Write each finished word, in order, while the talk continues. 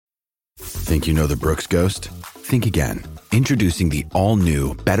Think you know the Brooks Ghost? Think again. Introducing the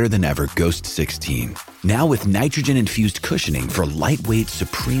all-new, better-than-ever Ghost 16. Now with nitrogen-infused cushioning for lightweight,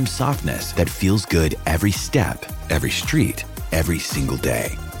 supreme softness that feels good every step, every street, every single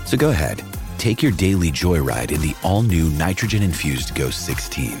day. So go ahead, take your daily joyride in the all-new nitrogen-infused Ghost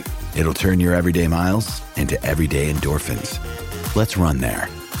 16. It'll turn your everyday miles into everyday endorphins. Let's run there.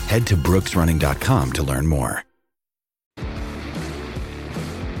 Head to brooksrunning.com to learn more.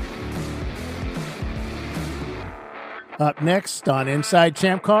 Up next on Inside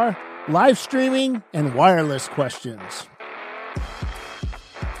ChampCar, live streaming and wireless questions.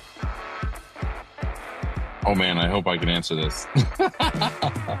 Oh man, I hope I can answer this.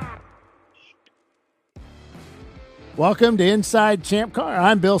 Welcome to Inside ChampCar.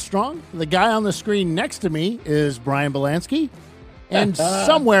 I'm Bill Strong. The guy on the screen next to me is Brian Belansky, and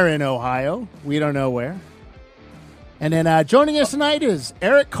somewhere in Ohio, we don't know where. And then joining us tonight is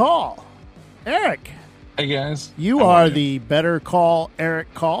Eric Kaul. Eric. Hey guys. You are the Better Call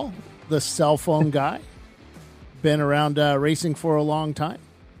Eric Kaul, the cell phone guy. Been around racing for a long time.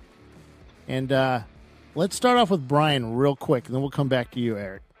 And let's start off with Brian real quick, and then we'll come back to you,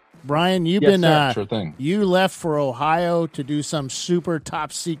 Eric. Brian, you've been sure thing. You left for Ohio to do some super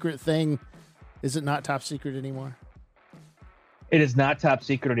top secret thing. Is it not top secret anymore? It is not top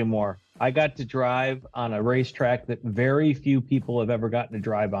secret anymore. I got to drive on a racetrack that very few people have ever gotten to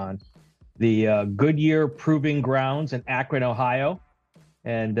drive on. The Goodyear Proving Grounds in Akron, Ohio.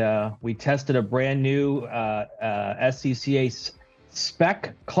 And we tested a brand new SCCA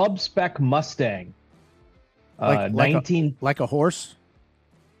club spec Mustang. Like a horse?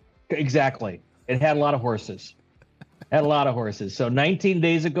 Exactly. It had a lot of horses. So 19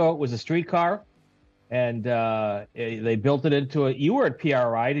 days ago, it was a street car. And they built it into a... You were at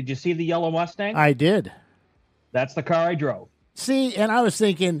PRI. Did you see the yellow Mustang? I did. That's the car I drove. See, and I was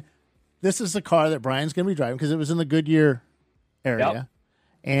thinking... This is the car that Brian's going to be driving because it was in the Goodyear area. Yep.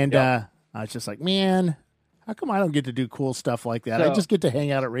 And I was just like, man, how come I don't get to do cool stuff like that? I just get to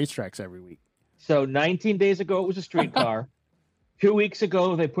hang out at racetracks every week. So 19 days ago, it was a street car. 2 weeks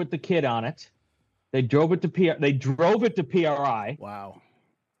ago, they put the kid on it. They drove it to PRI. Wow.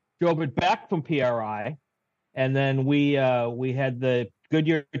 Drove it back from PRI. And then we had the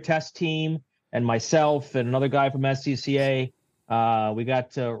Goodyear test team and myself and another guy from SCCA. We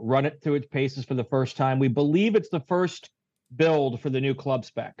got to run it through its paces for the first time. We believe it's the first build for the new club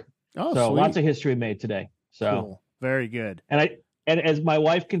spec. Oh, so sweet. Lots of history made today. So cool. Very good. And as my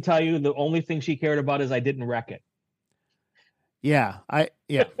wife can tell you, the only thing she cared about is I didn't wreck it. Yeah, I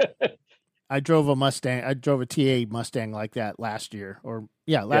drove a Mustang. I drove a TA Mustang like that last year,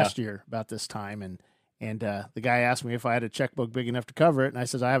 last year about this time, and the guy asked me if I had a checkbook big enough to cover it, and I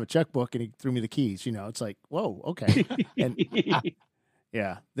said I have a checkbook, and he threw me the keys. You know, it's like, whoa, okay. And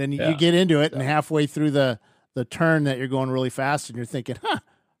then you get into it, and halfway through the turn that you're going really fast, and you're thinking,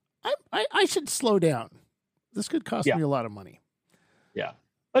 I should slow down. This could cost me a lot of money. Yeah.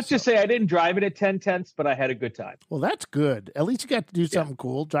 Let's just say I didn't drive it at 10/10, but I had a good time. Well, that's good. At least you got to do something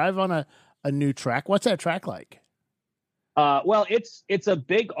cool. Drive on a new track. What's that track like? Well, it's a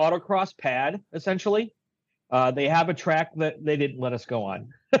big autocross pad, essentially. They have a track that they didn't let us go on.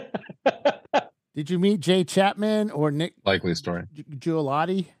 Did you meet Jay Chapman or Nick? Likely story.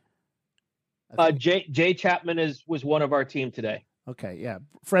 Giulotti? Jay Chapman was one of our team today. Okay, yeah.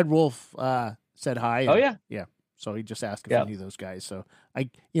 Fred Wolf said hi. Oh, yeah. Yeah. So he just asked if I knew those guys. So I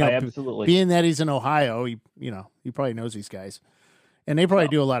absolutely. Being that he's in Ohio, he probably knows these guys. And they probably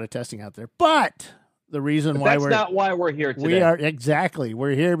do a lot of testing out there. But the reason why that's not why we're here today.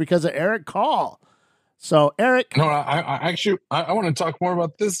 We're here because of Eric Kaul. So Eric, no, I actually want to talk more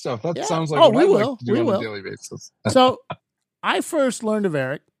about this stuff. That sounds like what I like to do on a daily basis. So I first learned of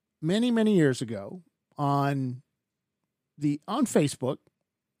Eric many, many years ago on Facebook.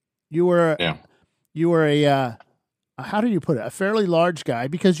 You were a how do you put it? A fairly large guy,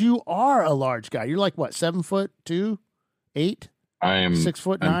 because you are a large guy. You're like what, 7'2", 8"? I am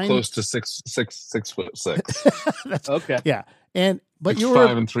 6'9". I'm close to 6'6". That's okay. Yeah, but you were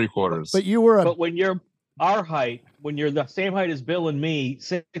 5 3/4. But you were But when you're our height, when you're the same height as Bill and me,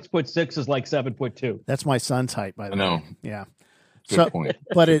 6'6" is like 7'2". That's my son's height, by the way. I know. Yeah. Good point.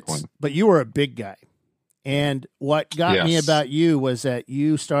 But you were a big guy. And what got me about you was that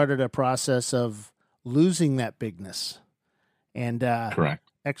you started a process of losing that bigness and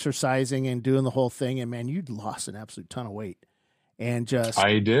correct, exercising and doing the whole thing. And man, you'd lost an absolute ton of weight. And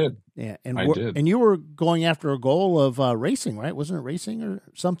I did. Yeah. And you were going after a goal of racing, right? Wasn't it racing or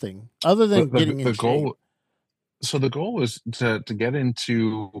something other than getting in shape? So the goal was to get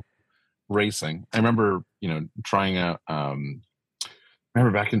into racing. I remember, trying out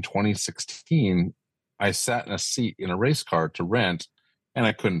remember back in 2016, I sat in a seat in a race car to rent and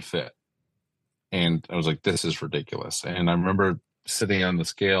I couldn't fit. And I was like, this is ridiculous. And I remember sitting on the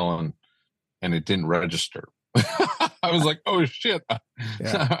scale and it didn't register. I was like, oh shit,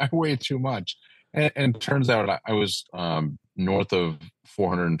 I weigh too much. And turns out I was north of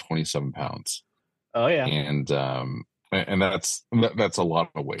 427 pounds. Oh yeah. And that's a lot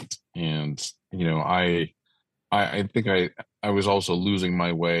of weight. And, you know, I think I was also losing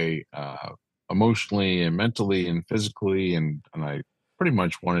my way emotionally and mentally and physically. And I pretty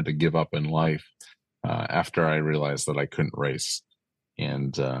much wanted to give up in life after I realized that I couldn't race.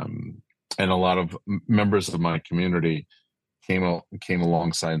 And a lot of members of my community came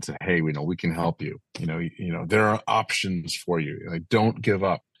alongside and said, hey, you know, we can help you. You know, there are options for you. Like, don't give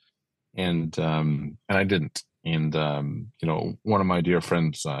up. And I didn't. And you know, one of my dear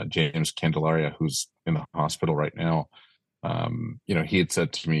friends, James Candelaria, who's in the hospital right now, you know, he had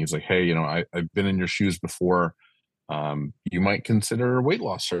said to me, he's like, hey, you know, I've been in your shoes before. You might consider weight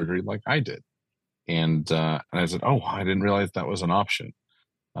loss surgery like I did. And I said, oh, I didn't realize that was an option.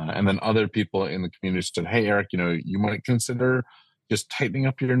 And then other people in the community said, hey, Eric, you know, you might consider just tightening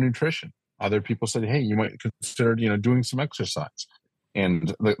up your nutrition. Other people said, hey, you might consider, you know, doing some exercise.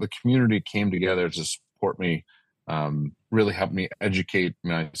 And the community came together to support me, really helped me educate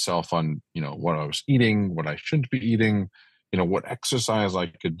myself on, you know, what I was eating, what I shouldn't be eating, you know, what exercise I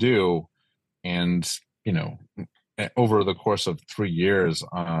could do. And, you know, over the course of 3 years,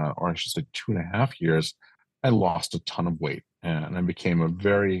 or I should say 2.5 years, I lost a ton of weight and I became a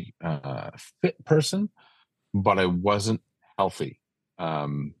very fit person, but I wasn't healthy.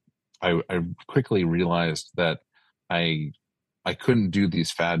 I quickly realized that I couldn't do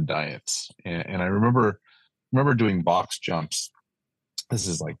these fad diets. And I remember doing box jumps. This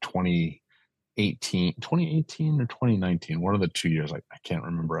is like 2018 or 2019, one of the 2 years. I can't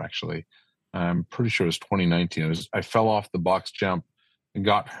remember actually. I'm pretty sure it was 2019. I fell off the box jump and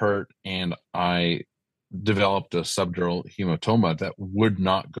got hurt, and I developed a subdural hematoma that would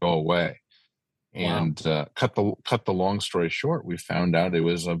not go away. And cut the long story short, we found out it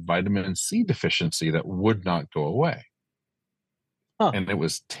was a vitamin C deficiency that would not go away. And it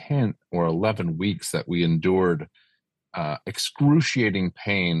was 10 or 11 weeks that we endured excruciating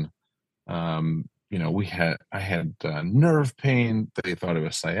pain. You know, I had nerve pain. They thought it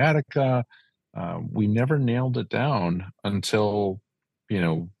was sciatica. We never nailed it down until,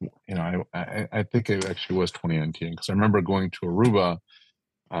 I think it actually was 2019, because I remember going to Aruba,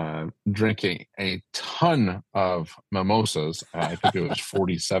 drinking a ton of mimosas. I think it was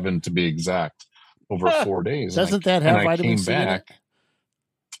 47 to be exact, over 4 days. Doesn't that have vitamin C in it?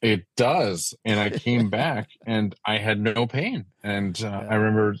 It does. And I came back and I had no pain. And I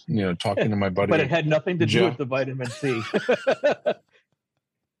remember, talking to my buddy. But it had nothing to do with the vitamin C.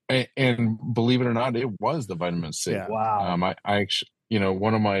 And believe it or not, it was the vitamin C. Yeah. Wow. I actually,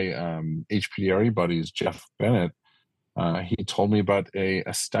 one of my HPDRE buddies, Jeff Bennett, he told me about a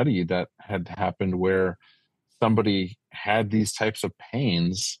study that had happened where somebody had these types of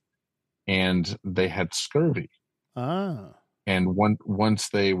pains and they had scurvy. And once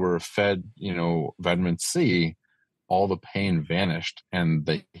they were fed, vitamin C, all the pain vanished and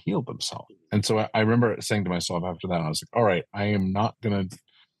they healed themselves. And so I remember saying to myself after that, I was like, all right, I'm not going to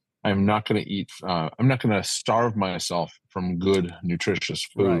eat, I'm not going to starve myself from good, nutritious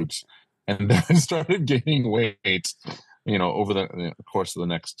foods. Right. And then I started gaining weight, over the course of the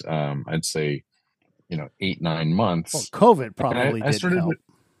next, I'd say, 8-9 months. Well, COVID probably didn't help.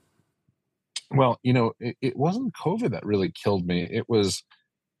 Well, it wasn't COVID that really killed me. It was,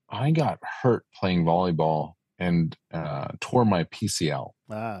 I got hurt playing volleyball and tore my PCL.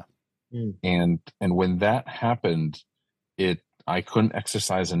 And when that happened, I couldn't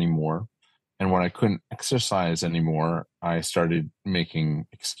exercise anymore. And when I couldn't exercise anymore, I started making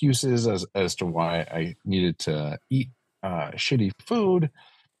excuses as to why I needed to eat shitty food.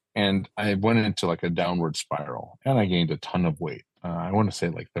 And I went into like a downward spiral and I gained a ton of weight. I want to say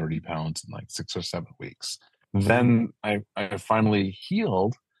like 30 pounds in like 6 or 7 weeks. Then I finally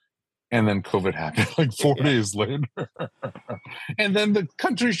healed, and then COVID happened like 4 days later. And then the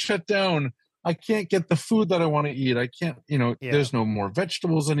country shut down. I can't get the food that I want to eat. I can't, there's no more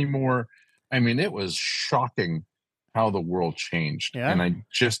vegetables anymore. I mean, it was shocking how the world changed. Yeah. And I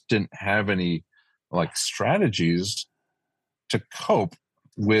just didn't have any like strategies to cope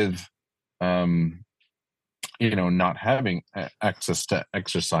with, not having access to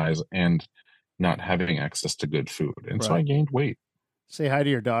exercise and not having access to good food. And so I gained weight. Say hi to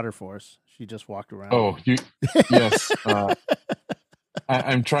your daughter for us. She just walked around. Oh, yes.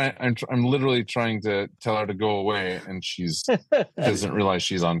 I'm literally trying to tell her to go away, and she doesn't realize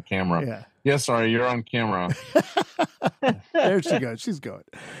she's on camera. Yeah. Yeah, sorry, you're on camera. There she goes. She's going.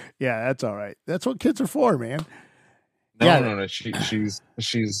 Yeah, that's all right. That's what kids are for, man. No. She's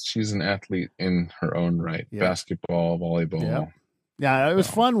an athlete in her own right. Yeah. Basketball, volleyball. Yeah, it was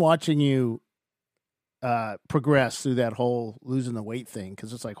fun watching you progress through that whole losing the weight thing,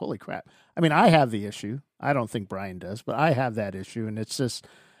 because it's like, holy crap. I mean, I have the issue. I don't think Brian does, but I have that issue, and it's just,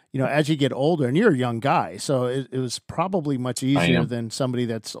 as you get older, and you're a young guy, so it was probably much easier than somebody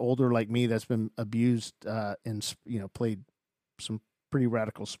that's older like me that's been abused and played some pretty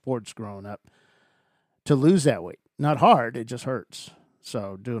radical sports growing up, to lose that weight. Not hard, it just hurts.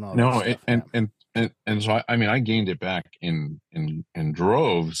 So doing all that stuff, and so I gained it back in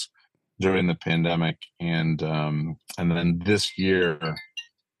droves during the pandemic, and then this year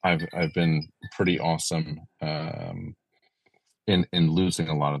I've been pretty awesome in losing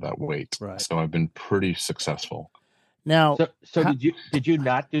a lot of that weight. Right. So I've been pretty successful. Now, did you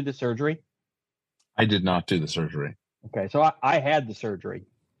not do the surgery? I did not do the surgery. Okay, so I had the surgery.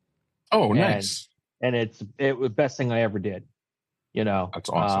 Oh, nice. And it was the best thing I ever did. That's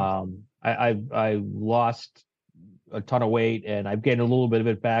awesome. I lost a ton of weight, and I've gained a little bit of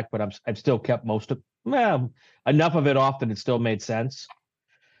it back, but I've still kept enough of it off that it still made sense.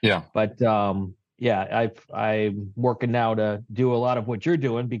 Yeah. But I'm working now to do a lot of what you're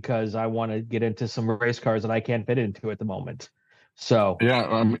doing, because I want to get into some race cars that I can't fit into at the moment. So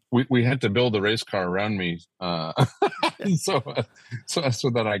we had to build a race car around me, so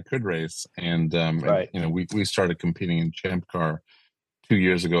that I could race, and right. we started competing in ChampCar 2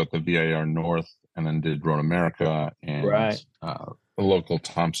 years ago at the VIR North, and then did Road America and the local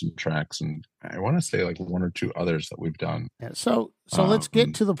Thompson tracks, and I want to say like one or two others that we've done. Yeah, so let's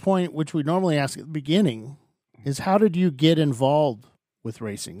get to the point which we normally ask at the beginning: is how did you get involved with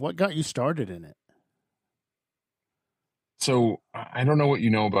racing? What got you started in it? So I don't know what you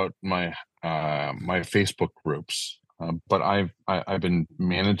know about my my Facebook groups, but I've been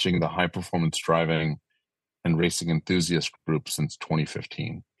managing the high performance driving and racing enthusiast group since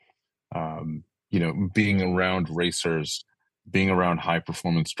 2015. Being around racers, being around high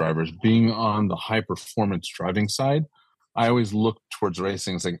performance drivers, being on the high performance driving side, I always looked towards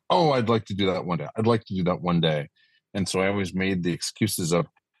racing and saying, "Oh, I'd like to do that one day. I'd like to do that one day." And so I always made the excuses of,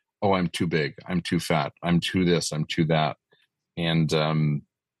 "Oh, I'm too big. I'm too fat. I'm too this. I'm too that." And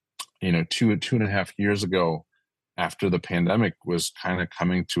 2.5 years ago, after the pandemic was kind of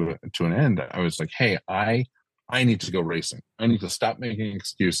coming to an end, I was like, "Hey, I need to go racing. I need to stop making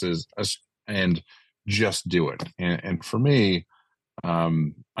excuses and just do it." And for me,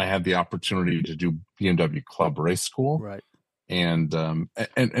 I had the opportunity to do BMW Club Race School, right? And for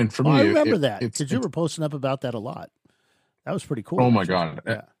me, I remember that, because you were posting up about that a lot. That was pretty cool. Oh my God.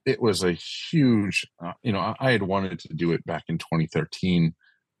 Yeah. It was a huge, I had wanted to do it back in 2013.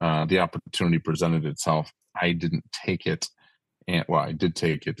 The opportunity presented itself. I didn't take it. I did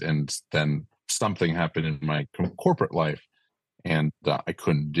take it. And then something happened in my corporate life, and I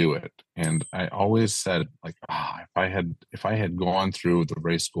couldn't do it. And I always said, like, if I had gone through the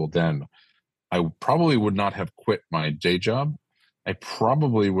race school then, I probably would not have quit my day job. I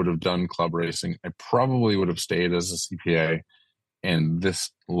probably would have done club racing. I probably would have stayed as a CPA, and this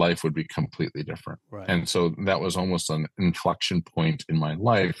life would be completely different. Right. And so that was almost an inflection point in my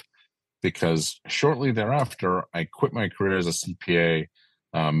life, because shortly thereafter, I quit my career as a CPA,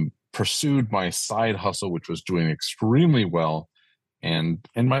 pursued my side hustle, which was doing extremely well, and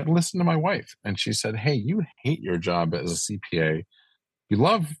listened to my wife. And she said, "Hey, you hate your job as a CPA. You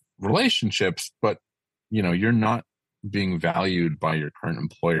love relationships, but you're not being valued by your current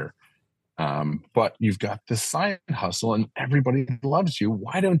employer. But you've got this side hustle and everybody loves you.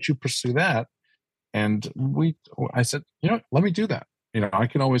 Why don't you pursue that?" And I said, let me do that. I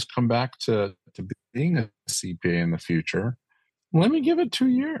can always come back to being a CPA in the future. Let me give it 2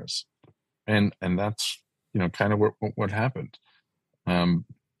 years. And that's, kind of what happened. And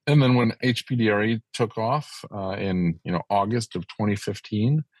then when HPDRE took off in, August of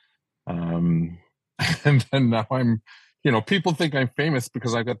 2015, and then now I'm, people think I'm famous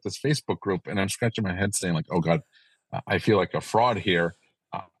because I've got this Facebook group, and I'm scratching my head saying, like, "Oh God, I feel like a fraud here.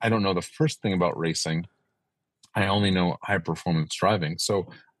 I don't know the first thing about racing. I only know high performance driving."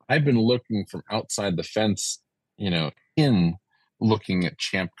 So I've been looking from outside the fence, in looking at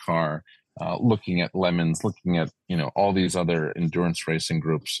ChampCar, looking at Lemons, looking at, all these other endurance racing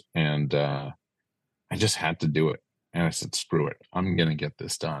groups. And I just had to do it. And I said, "Screw it. I'm going to get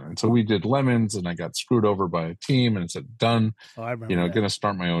this done." And so we did Lemons, and I got screwed over by a team, and I said, "Done." Oh, I remember that. Going to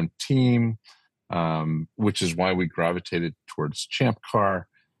start my own team. which is why we gravitated towards ChampCar.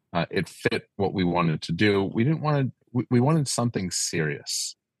 It fit what we wanted to do. We wanted something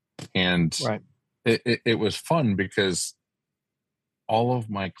serious, and Right. it was fun because all of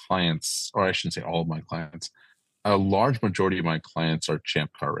my clients, or I shouldn't say all of my clients, a large majority of my clients are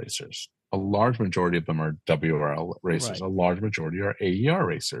ChampCar racers. A large majority of them are WRL racers. Right. A large majority are AER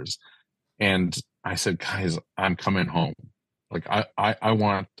racers. And I said, guys, I'm coming home. Like I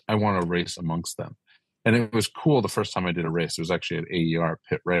want to race amongst them. And it was cool the first time I did a race. It was actually an AER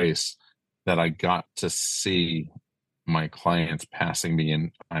pit race that I got to see my clients passing me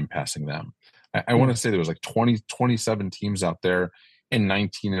and I'm passing them. I want to say there was like 27 teams out there, and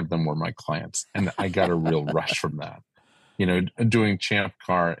 19 of them were my clients. And I got a real rush from that. Doing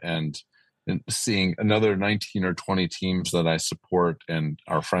ChampCar and seeing another 19 or 20 teams that I support and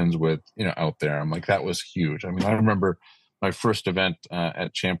are friends with, out there. I'm like, that was huge. I mean, I remember my first event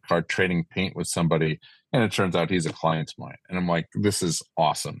at ChampCar trading paint with somebody, and it turns out he's a client of mine. And I'm like, this is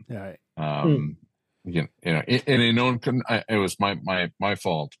awesome. Right. It was my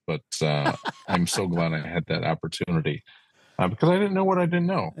fault, but I'm so glad I had that opportunity because I didn't know what I didn't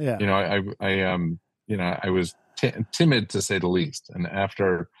know. Yeah. I was timid to say the least. And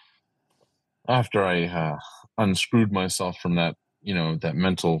after I unscrewed myself from that, that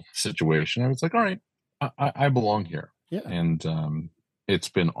mental situation, I was like, all right, I belong here. Yeah. And it's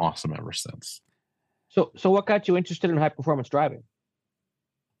been awesome ever since. So what got you interested in high performance driving?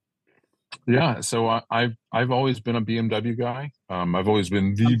 Yeah, so I've always been a BMW guy. I've always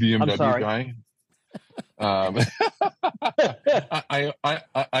been the BMW guy. I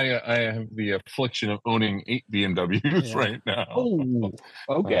have the affliction of owning 8 BMWs right now. Oh,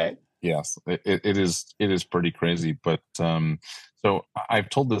 okay. Yes, it is pretty crazy. But so I've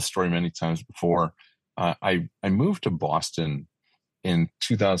told this story many times before. I moved to Boston in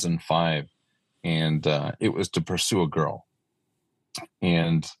 2005, and it was to pursue a girl.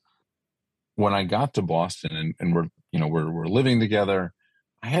 And when I got to Boston and we're living together,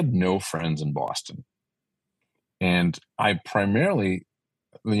 I had no friends in Boston. And I primarily,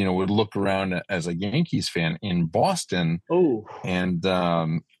 would look around as a Yankees fan in Boston. Oh, and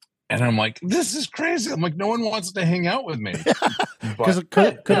I'm like, this is crazy. I'm like, no one wants to hang out with me. Because it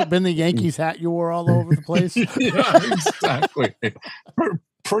could have been the Yankees hat you wore all over the place. Yeah, exactly.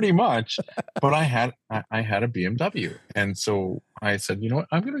 Pretty much. But I had a BMW. And so I said, you know what,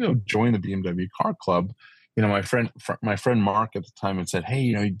 I'm going to go join the BMW car club. My friend Mark at the time had said,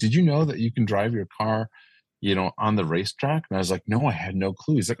 hey, did you know that you can drive your car, on the racetrack? And I was like, no, I had no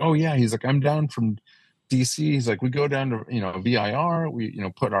clue. He's like, oh yeah. He's like, I'm down from DC. He's like, we go down to, VIR. We,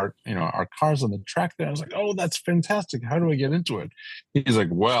 put our cars on the track there. I was like, oh, that's fantastic. How do I get into it? He's like,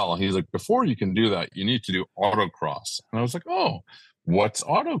 before you can do that, you need to do autocross. And I was like, oh, what's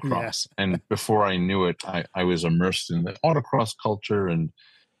autocross? Yeah. And before I knew it, I was immersed in the autocross culture and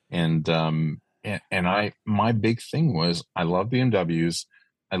my big thing was I love BMWs.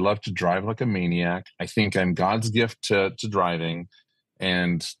 I love to drive like a maniac. I think I'm God's gift to driving.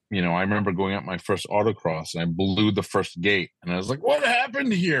 And, I remember going out my first autocross and I blew the first gate and I was like, what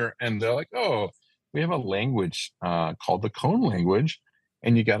happened here? And they're like, oh, we have a language called the cone language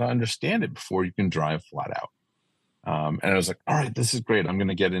and you got to understand it before you can drive flat out. And I was like, all right, this is great. I'm going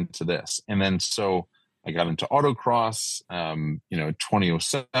to get into this. And then, so I got into autocross,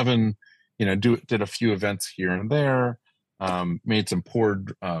 2007, did a few events here and there, made some poor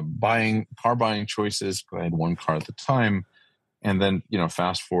car buying choices. I had one car at the time. And then,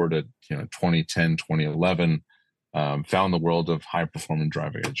 fast forward to, 2010, 2011, found the world of high performance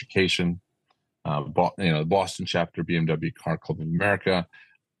driving education, the Boston chapter, BMW Car Club of America.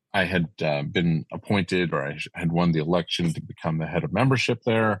 I had been appointed, or I had won the election to become the head of membership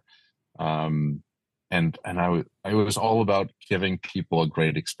there. And I was all about giving people a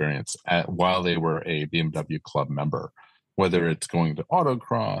great experience while they were a BMW club member, whether it's going to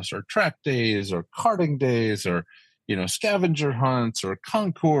autocross or track days or karting days or, scavenger hunts or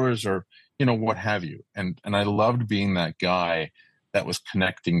concours or, what have you. And I loved being that guy that was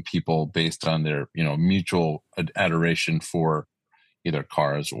connecting people based on their, mutual adoration for either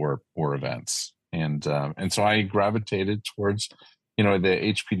cars or events. And so I gravitated towards, the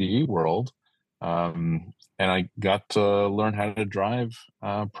HPDE world. And I got to learn how to drive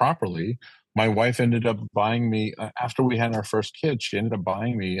properly. My wife ended up buying me, after we had our first kid, she ended up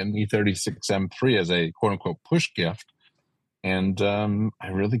buying me an E36 M3 as a quote unquote push gift. And I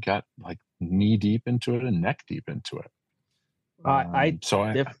really got like knee deep into it and neck deep into it. I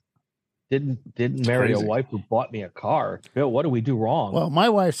didn't marry crazy. A wife who bought me a car. Bill, what do we do wrong? Well, my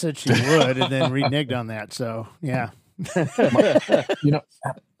wife said she would and then reneged on that. So, yeah.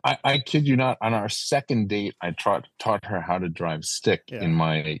 I kid you not. On our second date, I taught her how to drive stick in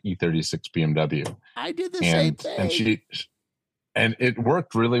my E36 BMW. I did the same thing. And it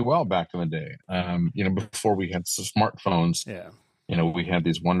worked really well back in the day. Before we had smartphones. Yeah. We had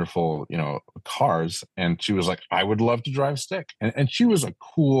these wonderful, cars, and she was like, I would love to drive stick. And she was a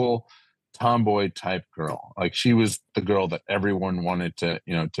cool tomboy type girl. Like, she was the girl that everyone wanted to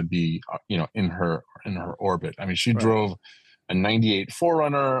be, in her orbit. I mean, she drove a 98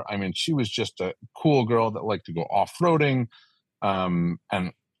 4Runner. I mean, she was just a cool girl that liked to go off-roading. And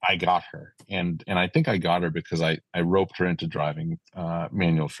I got her. And I think I got her because I roped her into driving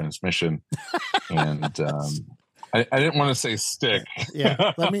manual transmission. And I didn't want to say stick.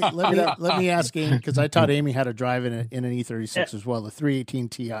 Yeah. Let me ask Amy, because I taught Amy how to drive in an E36 as well, the 318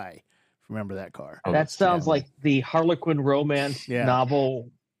 Ti. Remember that car? That sounds like the Harlequin romance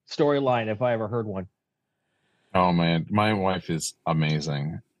novel storyline, if I ever heard one. Oh man, my wife is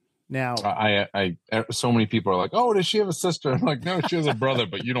amazing. Now, I so many people are like, "Oh, does she have a sister?" I'm like, "No, she has a brother,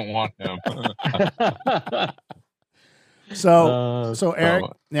 but you don't want him." So Eric,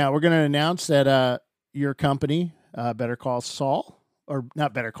 now we're going to announce that your company, Better Call Saul, or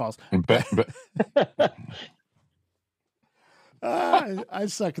not Better Calls. I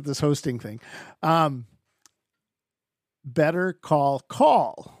suck at this hosting thing. Better Call.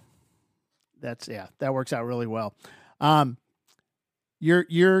 That works out really well.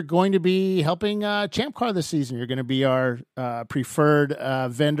 You're going to be helping ChampCar this season. You're going to be our preferred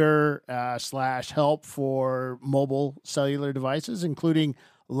vendor / help for mobile cellular devices, including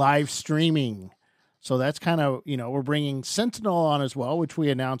live streaming. So that's kind of, we're bringing Sentinel on as well, which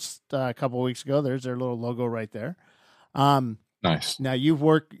we announced a couple of weeks ago. There's their little logo right there. Nice. Now, you've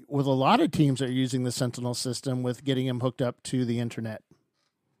worked with a lot of teams that are using the Sentinel system with getting them hooked up to the internet.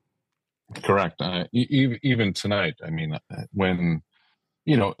 Correct. Even tonight, I mean, when,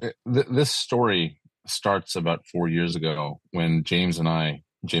 this story starts about 4 years ago when James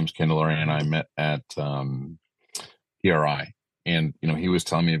Candelari and I met at PRI. And, he was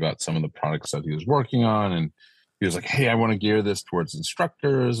telling me about some of the products that he was working on. And he was like, hey, I want to gear this towards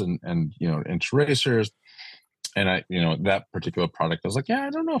instructors and into racers. And that particular product, I was like, yeah, I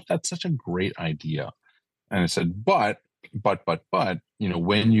don't know if that's such a great idea. And I said, but,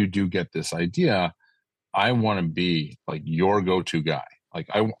 when you do get this idea, I want to be like your go-to guy. Like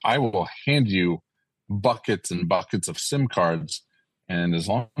I will hand you buckets and buckets of SIM cards. And as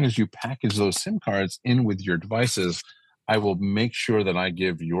long as you package those SIM cards in with your devices, I will make sure that I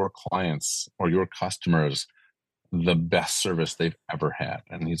give your clients or your customers the best service they've ever had.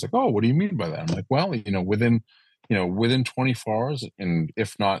 And he's like, oh, what do you mean by that? I'm like, well, within 24 hours, and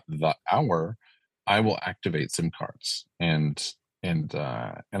if not the hour, I will activate SIM cards. And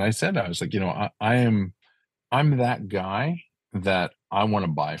I said, I was like, I'm that guy that I want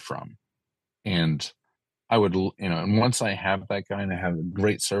to buy from. And I would, and once I have that guy and I have a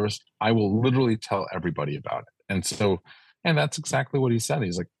great service, I will literally tell everybody about it. And that's exactly what he said.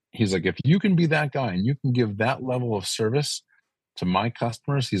 He's like, if you can be that guy and you can give that level of service to my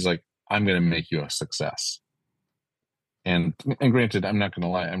customers, he's like, I'm going to make you a success. And granted, I'm not going to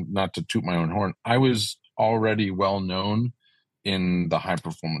lie, I'm not to toot my own horn. I was already well known in the high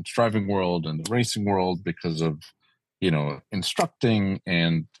performance driving world and the racing world because of, instructing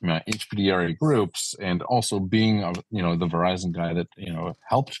and my HPDRA groups, and also being, the Verizon guy that,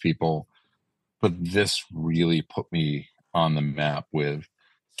 helped people. But this really put me on the map with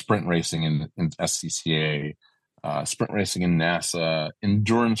sprint racing in SCCA, sprint racing in NASA,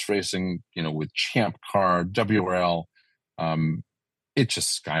 endurance racing, with ChampCar, WRL. It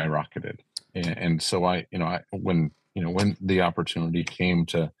just skyrocketed. And so when the opportunity came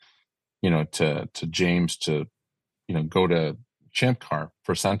to James to, go to ChampCar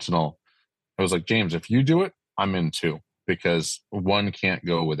for Sentinel, I was like, James, if you do it, I'm in too, because one can't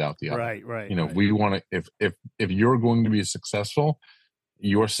go without the other. Right. We want to, if you're going to be successful,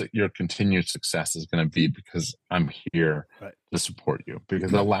 your continued success is going to be because I'm here to support you.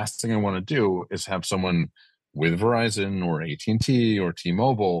 Because the last thing I want to do is have someone with Verizon or AT&T or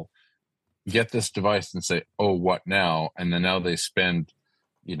T-Mobile get this device and say, oh, what now? And then now they spend,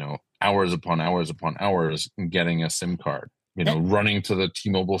 hours upon hours upon hours getting a SIM card, running to the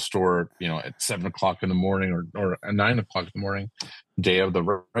T-Mobile store, at 7 o'clock in the morning or at 9 o'clock in the morning, day of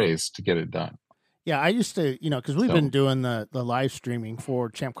the race, to get it done. Yeah, I used to, because we've been doing the live streaming for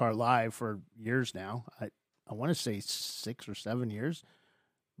ChampCar Live for years now. I want to say 6 or 7 years,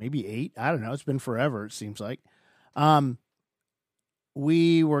 maybe 8. I don't know. It's been forever, it seems like.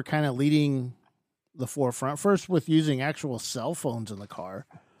 We were kind of leading the forefront first with using actual cell phones in the car,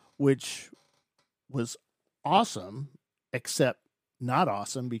 which was awesome, except not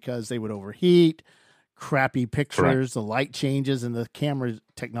awesome because they would overheat, crappy pictures, Correct. the light changes, and the camera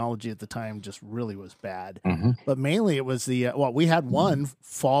technology at the time just really was bad. Mm-hmm. But mainly it was we had one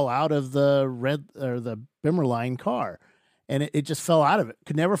fall out of the Bimmerline car, and it just fell out of it.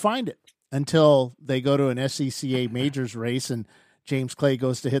 Could never find it until they go to an SCCA majors race, and James Clay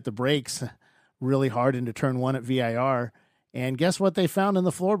goes to hit the brakes really hard into turn 1 at VIR. And guess what they found in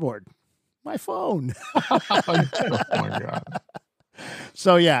the floorboard? My phone. Oh my God.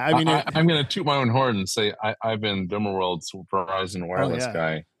 So, yeah, I mean, I'm going to toot my own horn and say I've been Bimmerworld's Verizon wireless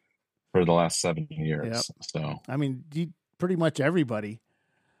guy for the last 7 years. Yep. So, I mean, pretty much everybody.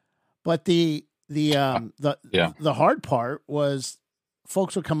 But the hard part was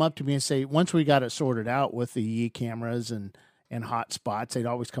folks would come up to me and say, once we got it sorted out with the E cameras and hot spots, they'd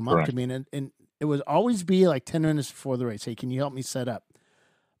always come up to me and it would always be like 10 minutes before the race. Hey, can you help me set up?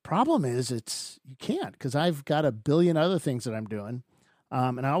 Problem is you can't, because I've got a billion other things that I'm doing.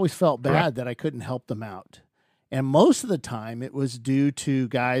 And I always felt bad that I couldn't help them out. And most of the time it was due to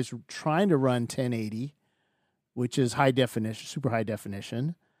guys trying to run 1080, which is high definition, super high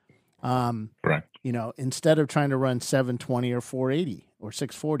definition. Correct. You know, instead of trying to run 720 or 480 or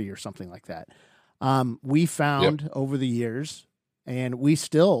 640 or something like that. We found over the years, and we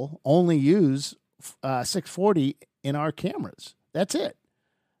still only use 640 in our cameras. That's it.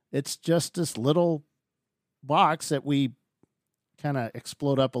 It's just this little box that we kind of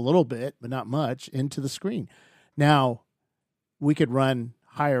explode up a little bit, but not much, into the screen. Now, we could run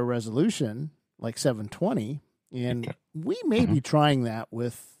higher resolution, like 720, and we may be trying that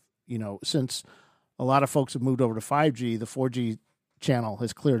with, since a lot of folks have moved over to 5G, the 4G channel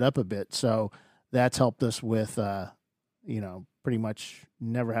has cleared up a bit. So that's helped us with, pretty much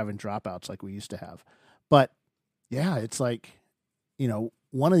never having dropouts like we used to have. But, yeah, it's like,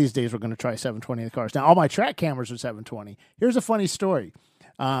 one of these days we're going to try 720 in the cars. Now, all my track cameras are 720. Here's a funny story.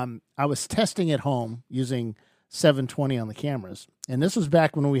 I was testing at home using 720 on the cameras. And this was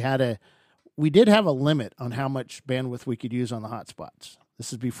back when we did have a limit on how much bandwidth we could use on the hotspots.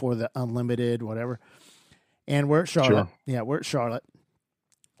 This is before the unlimited, whatever. And we're at Charlotte. Sure. Yeah, we're at Charlotte.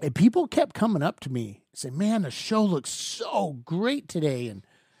 And people kept coming up to me and saying, man, the show looks so great today.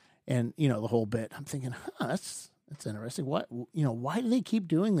 And the whole bit. I'm thinking, that's interesting. What, why do they keep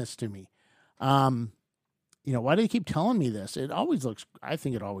doing this to me? Why do they keep telling me this? I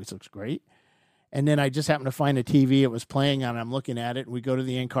think it always looks great. And then I just happened to find a TV it was playing on. I'm looking at it, and we go to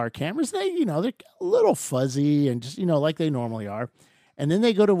the in-car cameras. They're a little fuzzy and just, like they normally are. And then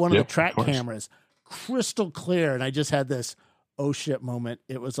they go to one of the track cameras, crystal clear. And I just had this, oh shit moment.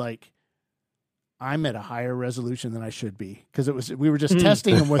 It was like, I'm at a higher resolution than I should be, because we were just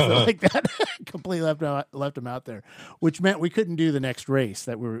testing them with it like that. Completely left them out there, which meant we couldn't do the next race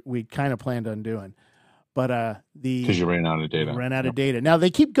that we kind of planned on doing. But because you ran out of data. Ran out of data. Now they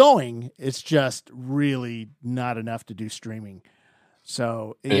keep going. It's just really not enough to do streaming.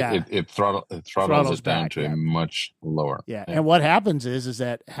 So it throttles it down to a much lower. Yeah. And what happens is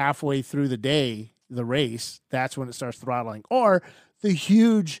that halfway through the day, the race, that's when it starts throttling, or the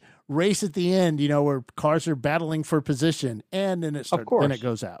huge race at the end, where cars are battling for position, and then then it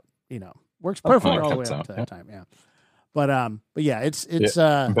goes out. Works perfectly all the way up to that time. Yeah. But yeah, it's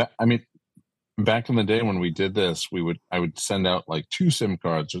back in the day when we did this, I would send out like 2 SIM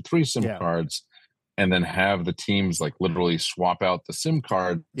cards or 3 SIM cards, and then have the teams like literally swap out the SIM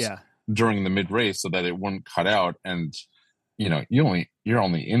cards during the mid race so that it wouldn't cut out. And you're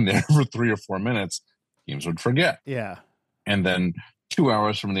only in there for 3 or 4 minutes. Teams would forget. Yeah. And then 2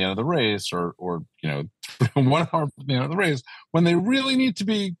 hours from the end of the race, or 1 hour from the end of the race, when they really need to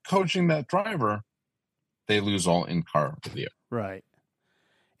be coaching that driver, they lose all in-car video. Right.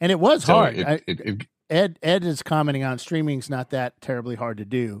 And it was hard. Ed is commenting on streaming's not that terribly hard to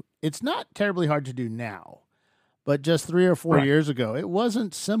do. It's not terribly hard to do now, but just 3 or 4 years ago, it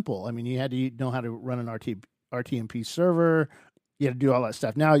wasn't simple. I mean, you had to know how to run an RTMP server. You had to do all that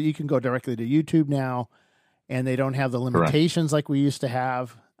stuff. Now you can go directly to YouTube now, and they don't have the limitations like we used to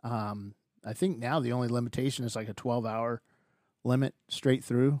have. I think now the only limitation is like a 12-hour limit straight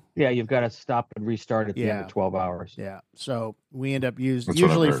through. Yeah, you've got to stop and restart at the end of 12 hours. Yeah. So we end up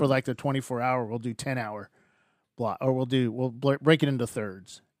usually for like the 24-hour, we'll do 10-hour block, or we'll break it into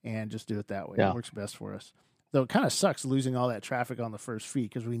thirds and just do it that way. Yeah. It works best for us. Though it kind of sucks losing all that traffic on the first feed,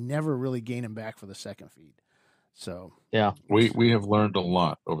 because we never really gain them back for the second feed. So yeah, we have learned a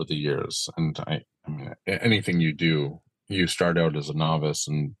lot over the years, and I mean, anything you do, you start out as a novice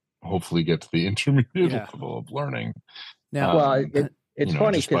and hopefully get to the intermediate level of learning. Now, it's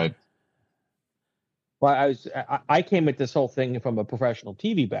funny because I came at this whole thing from a professional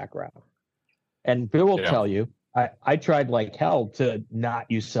TV background, and Bill will tell you I tried like hell to not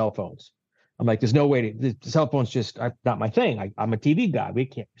use cell phones. I'm like, there's no way the cell phones just are not my thing. I'm a TV guy. We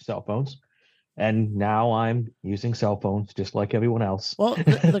can't use cell phones. And now I'm using cell phones just like everyone else. Well,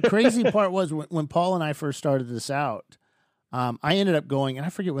 the crazy part was when Paul and I first started this out, I ended up going, and I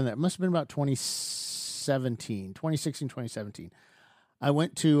forget when that must have been about 2016, 2017. I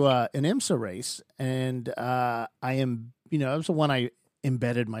went to an IMSA race, and it was the one I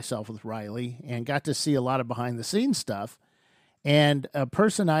embedded myself with Riley and got to see a lot of behind the scenes stuff. And a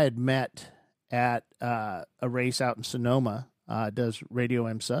person I had met at a race out in Sonoma does Radio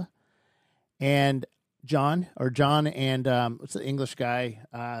IMSA, and John and what's the English guy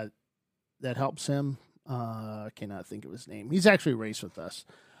that helps him? I cannot think of his name. He's actually raced with us,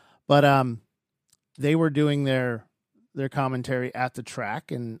 but they were doing their commentary at the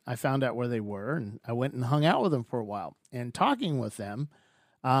track, and I found out where they were, and I went and hung out with them for a while. And talking with them,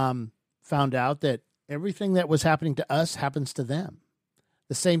 found out that everything that was happening to us happens to them.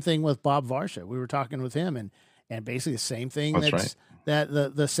 The same thing with Bob Varsha. We were talking with him, and basically the same thing. That's right.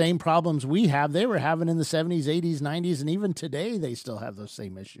 That the same problems we have, they were having in the 70s, 80s, 90s, and even today they still have those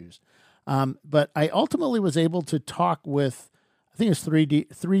same issues. But I ultimately was able to talk with, I think it was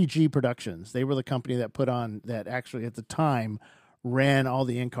 3G Productions. They were the company that put on, that actually at the time ran all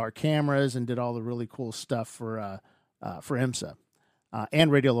the in-car cameras and did all the really cool stuff for IMSA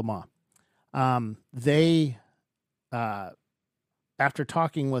and Radio Le Mans. They after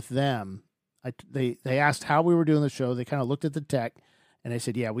talking with them, they asked how we were doing the show. They kind of looked at the tech, and they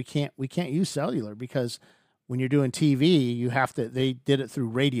said, "Yeah, we can't use cellular because when you're doing TV, you have to." They did it through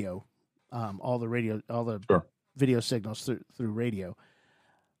radio, all the Sure. video signals through radio,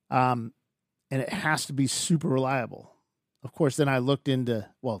 and it has to be super reliable. Of course, then I looked into,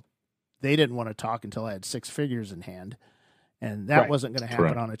 well, they didn't want to talk until I had six figures in hand, and that wasn't going to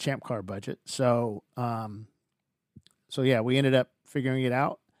happen on a ChampCar budget. So, yeah, we ended up figuring it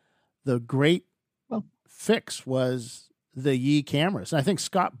out. The great fix was the Yi cameras. And I think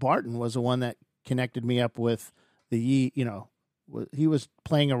Scott Barton was the one that connected me up with the Yi, he was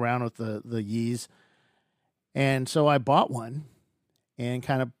playing around with the Yis. And so I bought one and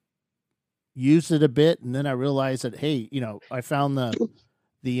kind of used it a bit. And then I realized that, hey, I found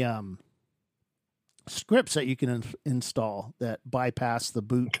the scripts that you can install that bypass the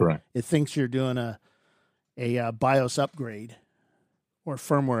boot. Correct. It thinks you're doing a BIOS upgrade or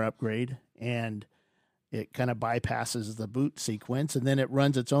firmware upgrade, and it kind of bypasses the boot sequence, and then it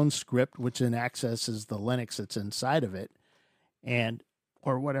runs its own script, which then accesses the Linux that's inside of it,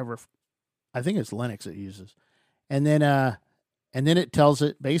 or whatever. I think it's Linux it uses, and then it tells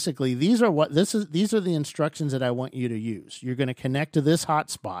it basically these are the instructions that I want you to use. You're going to connect to this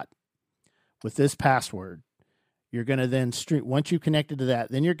hotspot with this password. You're going to then stream. Once you connected to that,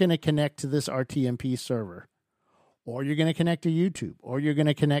 then you're going to connect to this RTMP server, or you're going to connect to YouTube, or you're going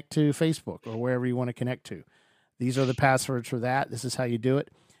to connect to Facebook, or wherever you want to connect to. These are the passwords for that. This is how you do it.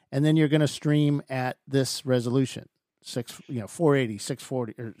 And then you're going to stream at this resolution, 480,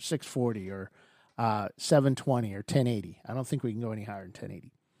 640, or 640, or 720, or 1080. I don't think we can go any higher than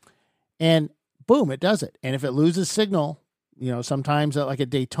 1080. And boom, it does it. And if it loses signal, sometimes like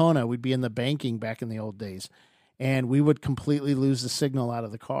at Daytona, we'd be in the banking back in the old days, and we would completely lose the signal out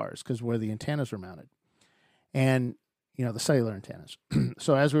of the cars because where the antennas were mounted. And, the cellular antennas.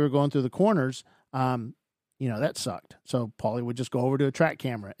 So as we were going through the corners, that sucked. So Paulie would just go over to a track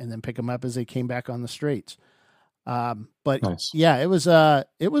camera and then pick them up as they came back on the straights. But nice. Yeah, it was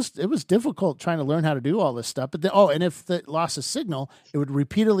difficult trying to learn how to do all this stuff. But and if it lost a signal, it would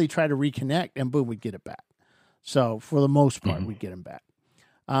repeatedly try to reconnect, and boom, we'd get it back. So for the most part, we'd get them back.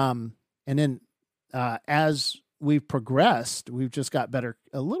 And then as we've progressed, we've just got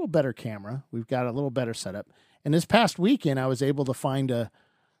a little better camera. We've got a little better setup. And this past weekend, I was able to find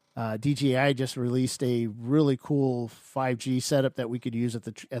DJI just released a really cool 5G setup that we could use at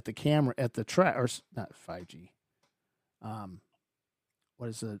the camera at the track, or not 5G. What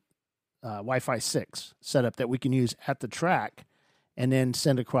is it? Wi-Fi 6 setup that we can use at the track, and then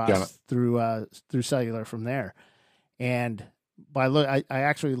send across through cellular from there. And I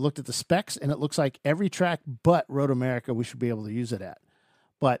actually looked at the specs, and it looks like every track but Road America we should be able to use it at.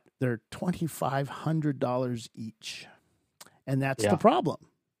 But they're $2,500 each. And that's the problem.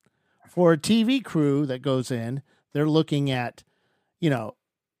 For a TV crew that goes in, they're looking at,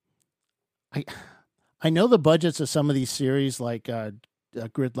 I know the budgets of some of these series like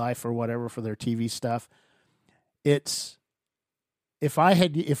Grid Life or whatever for their TV stuff. It's if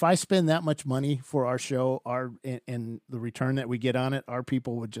I spend that much money for our show, and the return that we get on it, our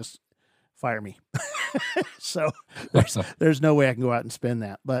people would just fire me. So there's no way I can go out and spend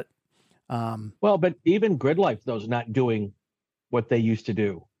that. But Well, but even Grid Life, though, is not doing what they used to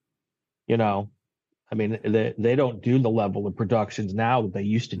do. You know, I mean, they don't do the level of productions now that they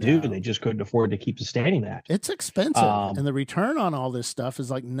used to do. No. They just couldn't afford to keep sustaining that. It's expensive, and the return on all this stuff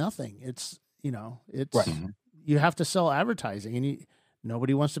is like nothing. It's it's Right. You have to sell advertising, and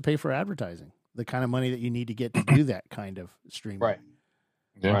nobody wants to pay for advertising. The kind of money that you need to get to do that kind of streaming. Right.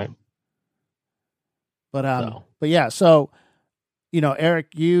 Yeah. Right. But yeah, so Eric,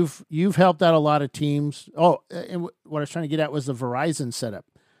 you've helped out a lot of teams. Oh, and what I was trying to get at was the Verizon setup.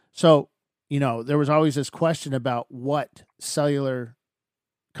 So, there was always this question about what cellular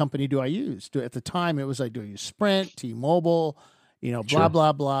company do I use? At the time, it was like, do I use Sprint, T-Mobile, blah, Sure.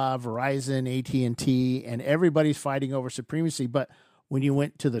 blah, blah, Verizon, AT&T, and everybody's fighting over supremacy. But when you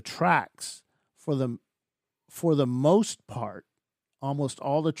went to the tracks, for the most part, almost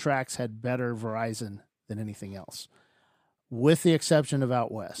all the tracks had better Verizon than anything else, with the exception of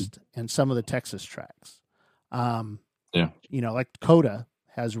out west and some of the Texas tracks. Like Coda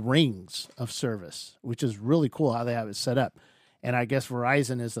has rings of service, which is really cool how they have it set up. And I guess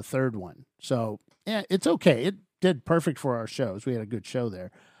Verizon is the third one. So, yeah, it's okay. It did perfect for our shows. We had a good show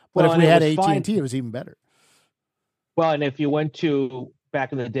there. But if we had AT&T, it was even better. Well, and if you went to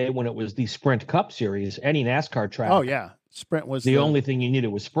back in the day when it was the Sprint Cup Series, any NASCAR track. Oh, yeah. Sprint was the only thing you needed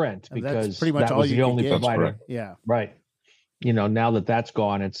was Sprint, because that's pretty much that all was you the could only get. provider. Yeah. Right. Now that that's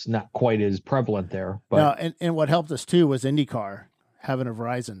gone, it's not quite as prevalent there. But no, and what helped us too was IndyCar having a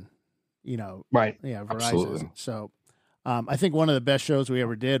Verizon, right. Yeah, Verizon. Absolutely. So I think one of the best shows we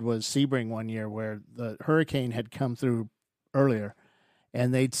ever did was Sebring one year, where the hurricane had come through earlier,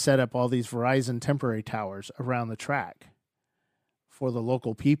 and they'd set up all these Verizon temporary towers around the track for the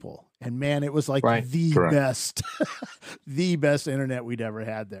local people. And man, it was like the Correct. best, the best internet we'd ever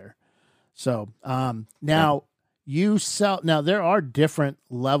had there. So now you sell. Now there are different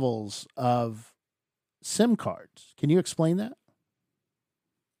levels of SIM cards. Can you explain that?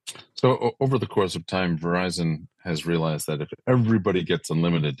 So over the course of time, Verizon has realized that if everybody gets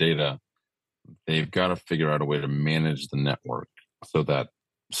unlimited data, they've got to figure out a way to manage the network so that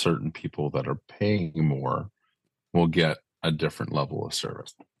certain people that are paying more will get a different level of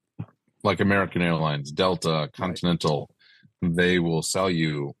service. Like American Airlines, Delta, Continental, they will sell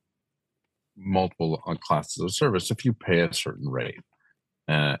you multiple classes of service if you pay a certain rate.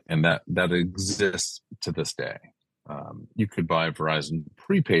 And that exists to this day. You could buy Verizon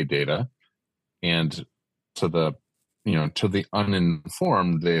prepaid data, and to the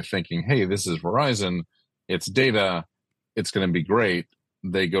uninformed, they're thinking, hey, this is Verizon, it's data, it's going to be great.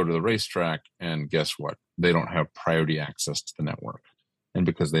 They go to the racetrack, and guess what? They don't have priority access to the network. And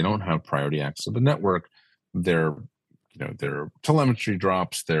because they don't have priority access to the network, their telemetry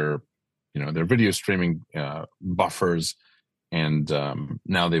drops, their video streaming buffers, and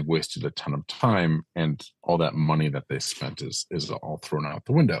now they've wasted a ton of time, and all that money that they spent is all thrown out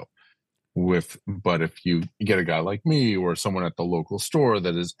the window. But if you get a guy like me or someone at the local store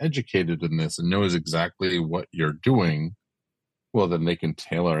that is educated in this and knows exactly what you're doing, well, then they can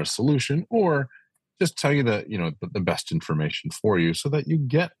tailor a solution or just tell you that the best information for you so that you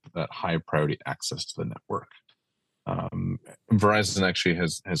get that high priority access to the network. Verizon actually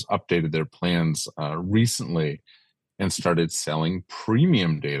has updated their plans recently and started selling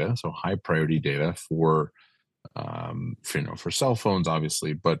premium data, so high priority data for cell phones,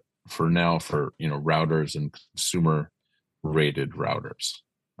 obviously, but for routers and consumer rated routers.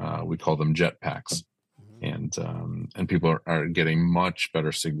 We call them jetpacks. And people are getting much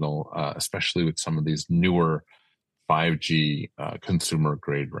better signal, especially with some of these newer 5G consumer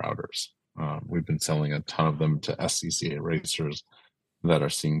grade routers. We've been selling a ton of them to SCCA racers that are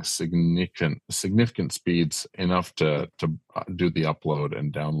seeing significant speeds, enough to do the upload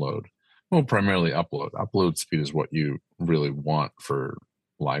and download. Well, primarily upload. Upload speed is what you really want for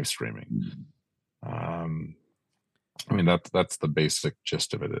live streaming. That's the basic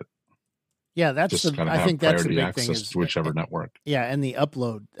gist of it. Yeah, I think that's the big thing is to whichever network. Yeah, and the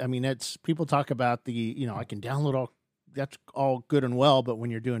upload. I mean, it's people talk about I can download that's all good and well, but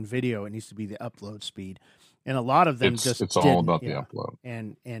when you're doing video, it needs to be the upload speed. And a lot of them it's all about the upload.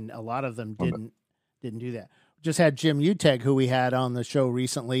 And a lot of them didn't do that. Just had Jim Uteg, who we had on the show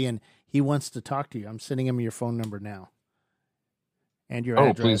recently, and he wants to talk to you. I'm sending him your phone number now. And your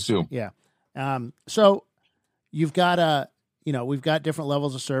address. Please do. Yeah. So you've got we've got different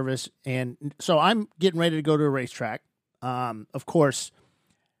levels of service, and so I'm getting ready to go to a racetrack. Of course,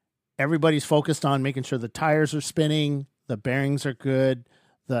 everybody's focused on making sure the tires are spinning, the bearings are good,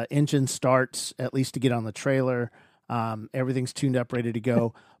 the engine starts at least to get on the trailer. Everything's tuned up, ready to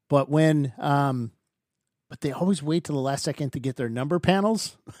go. But when but they always wait till the last second to get their number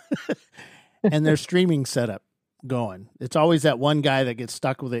panels and their streaming setup going. It's always that one guy that gets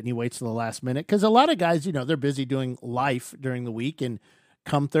stuck with it and he waits till the last minute. Because a lot of guys, they're busy doing life during the week, and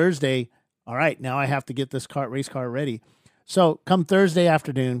come Thursday, all right, now I have to get this race car ready. So come Thursday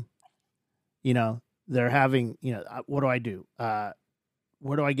afternoon, they're having, what do I do?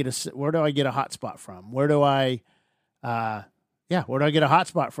 Where do I get a hotspot from? Where do I get a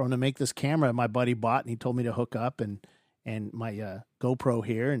hotspot from to make this camera my buddy bought and he told me to hook up, and my GoPro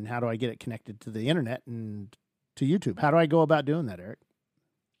here, and how do I get it connected to the internet and to YouTube? How do I go about doing that, Eric?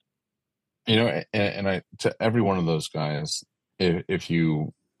 And I, to every one of those guys, I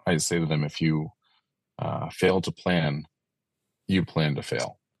say to them, if you fail to plan, you plan to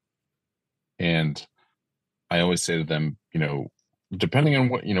fail. And I always say to them, depending on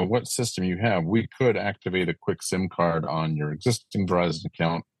what system you have, we could activate a quick SIM card on your existing Verizon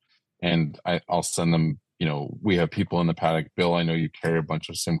account, and I'll send them. We have people in the paddock. Bill, I know you carry a bunch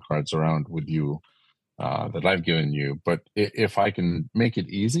of SIM cards around with you that I've given you, but if I can make it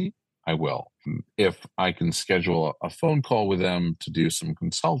easy, I will. If I can schedule a phone call with them to do some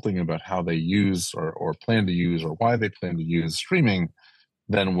consulting about how they use or plan to use or why they plan to use streaming,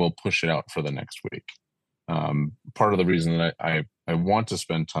 then we'll push it out for the next week. Part of the reason that I want to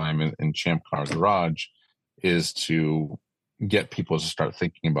spend time in ChampCar Garage is to get people to start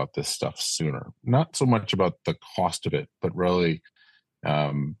thinking about this stuff sooner. Not so much about the cost of it, but really,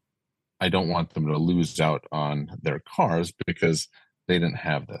 I don't want them to lose out on their cars because they didn't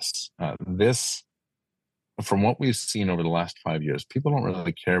have this. This, from what we've seen over the last 5 years, people don't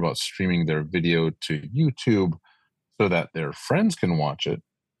really care about streaming their video to YouTube so that their friends can watch it,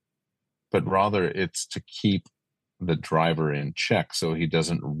 but rather it's to keep the driver in check so he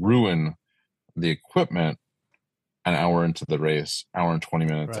doesn't ruin the equipment an hour into the race, hour and 20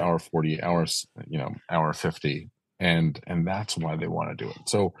 minutes, right. Hour 40, hours, hour 50. And that's why they want to do it.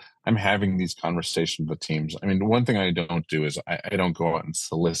 So I'm having these conversations with teams. I mean, the one thing I don't do is I don't go out and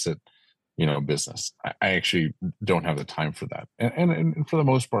solicit, business. I actually don't have the time for that. And for the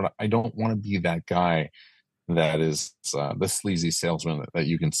most part, I don't want to be that guy that is the sleazy salesman that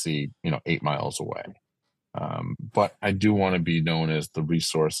you can see, 8 miles away. But I do want to be known as the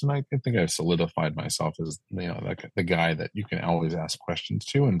resource. And I think I've solidified myself as, the guy that you can always ask questions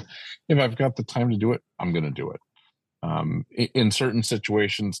to. And if I've got the time to do it, I'm going to do it. In certain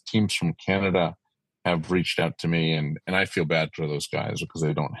situations, teams from Canada have reached out to me, and I feel bad for those guys because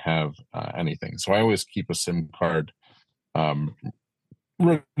they don't have anything. So I always keep a SIM card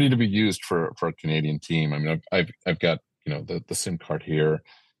ready to be used for a Canadian team. I mean, I've got the SIM card here.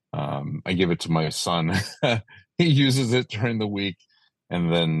 I give it to my son. He uses it during the week,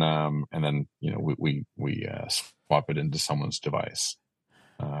 and then we swap it into someone's device.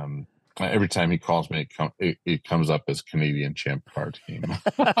 Every time he calls me, it comes up as Canadian ChampCar team.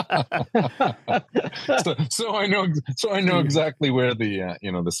 so I know exactly where the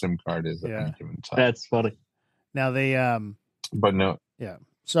the SIM card is at any given time. That's funny. Now they but no, yeah.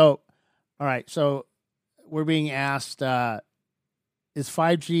 So all right, so we're being asked is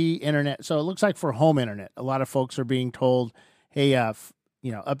 5G internet. So it looks like for home internet, a lot of folks are being told, hey,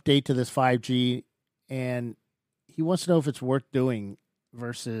 update to this 5G, and he wants to know if it's worth doing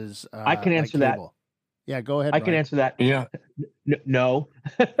versus I can answer that. Yeah, go ahead. I can answer that. Yeah. No.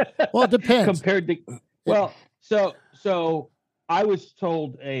 Well, it depends. Compared to so I was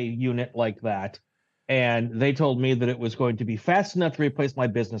told a unit like that, and they told me that it was going to be fast enough to replace my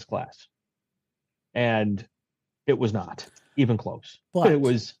business class. And it was not even close. But it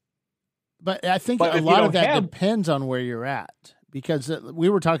was. But I think a lot of that depends on where you're at, because we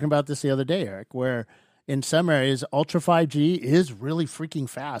were talking about this the other day, Eric, where in some areas, Ultra 5G is really freaking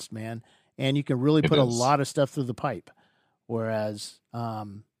fast, man. And you can really put a lot of stuff through the pipe. Whereas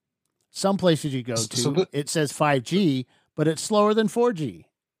some places you go to, it says 5G, but it's slower than 4G.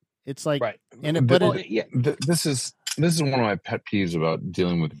 It's like, right. This is one of my pet peeves about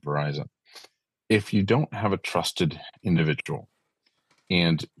dealing with Verizon. If you don't have a trusted individual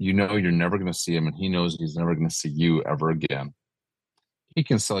and you're never going to see him and he knows he's never going to see you ever again, he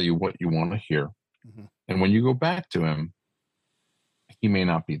can sell you what you want to hear. Mm-hmm. And when you go back to him, he may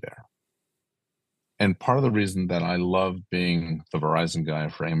not be there. And part of the reason that I love being the Verizon guy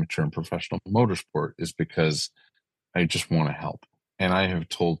for amateur and professional motorsport is because I just want to help. And I have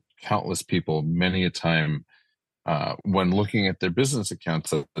told countless people many a time when looking at their business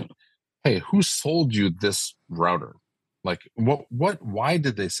accounts that, hey, who sold you this router? Like, why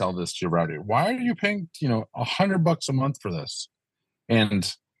did they sell this to your router? Why are you paying, $100 a month for this?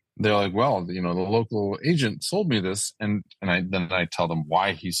 And they're like, well, the local agent sold me this. And I tell them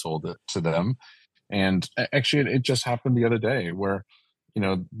why he sold it to them. And actually, it just happened the other day where,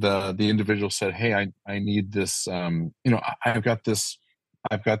 the individual said, "Hey, I need this. I've got this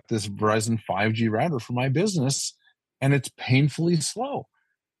Verizon 5G router for my business, and it's painfully slow."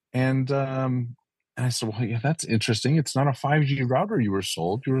 And I said, "Well, yeah, that's interesting. It's not a 5G router you were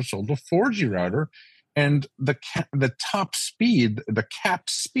sold. You were sold a 4G router, and the top speed, the capped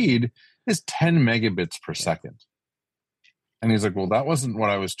speed, is 10 megabits per second." And he's like, "Well, that wasn't what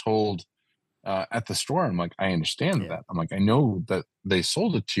I was told at the store." I'm like, "I understand that." I'm like, "I know that they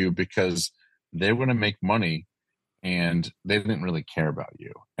sold it to you because they were going to make money, and they didn't really care about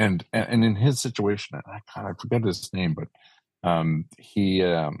you." And in his situation, I forget his name, but he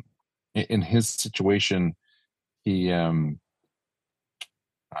in his situation, he in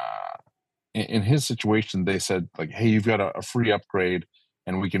his situation, they said, like, "Hey, you've got a free upgrade,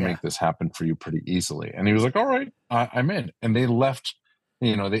 and we can make this happen for you pretty easily." And he was like, "All right, I'm in." And they left,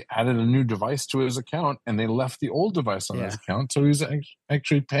 they added a new device to his account, and they left the old device on his account. So he's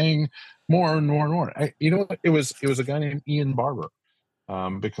actually paying more and more and more. It was a guy named Ian Barber.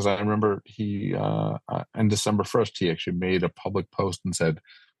 Because I remember he, on December 1st, he actually made a public post and said,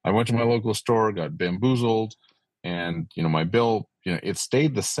 "I went to my local store, got bamboozled, and, my bill, it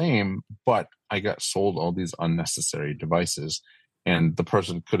stayed the same, but I got sold all these unnecessary devices." And the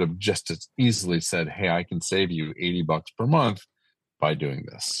person could have just as easily said, "Hey, I can save you $80 per month by doing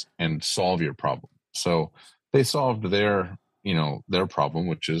this and solve your problem." So they solved their problem,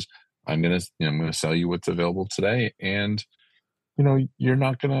 which is, I'm going to sell you what's available today. And you're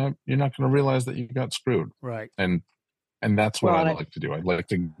not gonna realize that you got screwed, right? And that's what I like to do. I'd like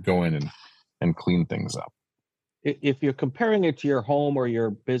to go in and clean things up. If you're comparing it to your home or your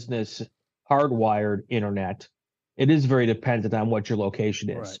business hardwired internet, it is very dependent on what your location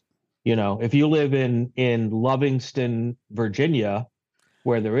is. Right. If you live in Lovingston, Virginia,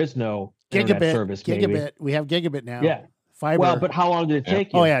 where there is no internet service, gigabit. We have gigabit now. Yeah, fiber. Well, but how long did it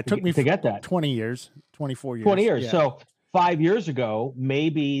take you? Oh yeah, it took me to get that 20 years, 24 years. 20 years. Yeah. So 5 years ago,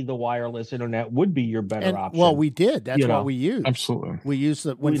 maybe the wireless internet would be your better option. Well, we did. That's what we used. Absolutely. We used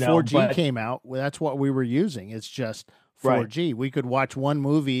when 4G came out. That's what we were using. It's just 4G. Right. We could watch one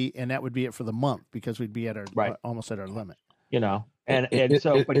movie, and that would be it for the month because we'd be at our almost at our limit. I was going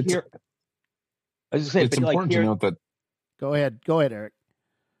to say, it's important to note that. Go ahead, Eric.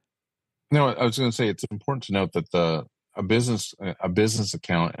 No, I was going to say it's important to note that a business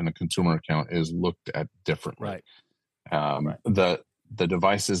account and a consumer account is looked at differently. Right. The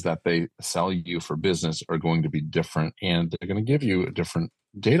devices that they sell you for business are going to be different, and they're going to give you different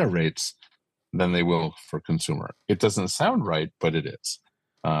data rates than they will for consumer. It doesn't sound right, but it is.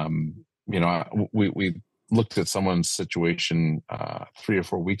 We looked at someone's situation 3 or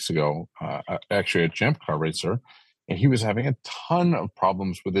 4 weeks ago, actually a ChampCar racer, and he was having a ton of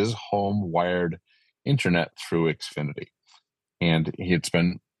problems with his home wired internet through Xfinity, and he had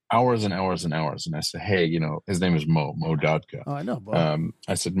spent hours and hours and hours. And I said, "Hey, his name is Mo Dodka." Oh, I know, Bo.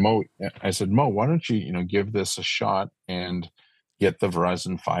 I said, Mo, why don't you, give this a shot and get the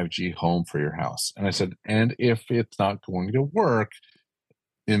Verizon 5G home for your house? And I said, and if it's not going to work,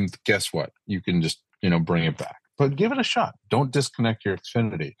 then guess what? You can just, bring it back, but give it a shot. Don't disconnect your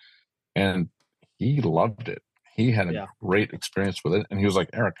Xfinity. And he loved it. He had a great experience with it. And he was like,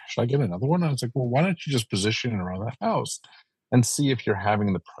 "Eric, should I get another one?" I was like, "Well, why don't you just position it around the house and see if you're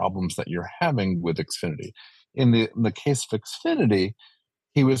having the problems that you're having with Xfinity?" In the case of Xfinity,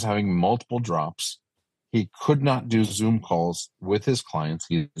 he was having multiple drops. He could not do Zoom calls with his clients.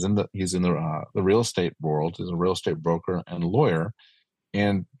 He's in the real estate world. He's a real estate broker and lawyer.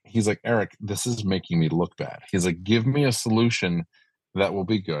 And he's like, "Eric, this is making me look bad." He's like, "Give me a solution that will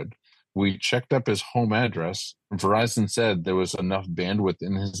be good." We checked up his home address. Verizon said there was enough bandwidth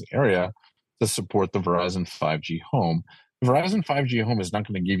in his area to support the Verizon 5G home. Verizon 5G home is not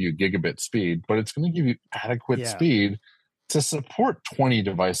going to give you gigabit speed, but it's going to give you adequate speed to support 20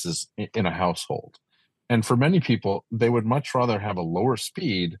 devices in a household. And for many people, they would much rather have a lower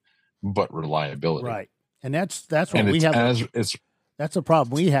speed, but reliability. Right. And that's what we have. That's a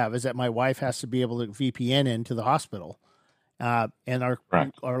problem we have, is that my wife has to be able to VPN into the hospital. And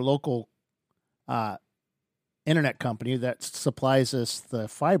our local internet company that supplies us the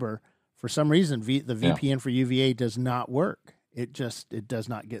fiber, for some reason, the VPN for UVA does not work. It does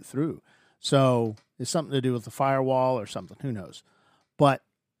not get through. So it's something to do with the firewall or something. Who knows? But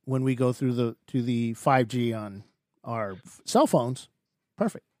when we go through to the 5G on our cell phones,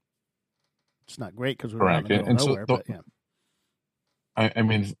 perfect. It's not great because we're in the middle of nowhere, but yeah. I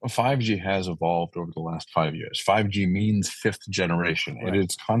mean, 5G has evolved over the last 5 years. 5G means fifth generation. Right. It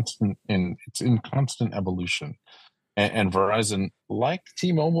is constant, and it's in constant evolution. And Verizon, like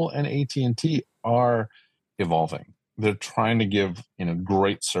T-Mobile and AT&T, are evolving. They're trying to give,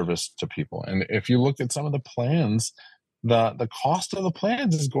 great service to people. And if you look at some of the plans, the cost of the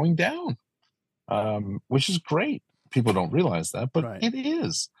plans is going down, which is great. People don't realize that, but Right. it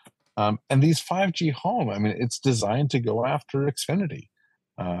is. And these 5G home, I mean, it's designed to go after Xfinity.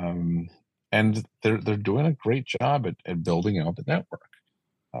 And they're doing a great job at building out the network.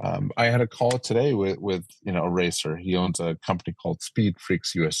 I had a call today with a racer. He owns a company called Speed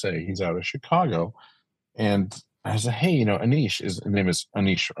Freaks USA. He's out of Chicago. And I said, hey, Anish, his name is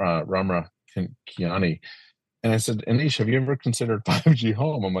Anish Ramra Kiani. And I said, Anish, have you ever considered 5G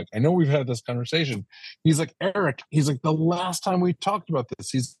home? I'm like, I know we've had this conversation. He's like, Eric, the last time we talked about this,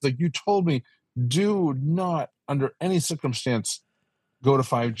 he's like, you told me, do not under any circumstance go to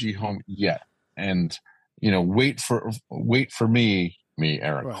 5G home yet. And, wait for me,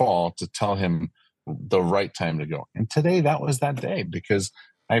 Eric, Right. Kaul, to tell him the right time to go. And today that was that day, because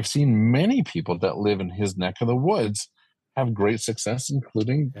I've seen many people that live in his neck of the woods have great success,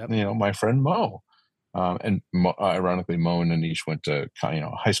 including, my friend Mo. Ironically, Mo and Anish went to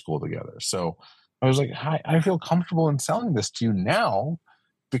high school together. So I was like, I feel comfortable in selling this to you now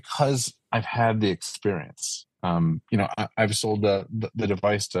because I've had the experience. I've sold the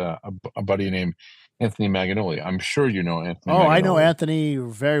device to a buddy named Anthony Maganoli. I'm sure you know Anthony. Oh, Maganoli. I know Anthony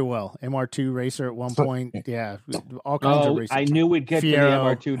very well. MR2 racer at one point. Yeah, all kinds of racing. I knew we'd get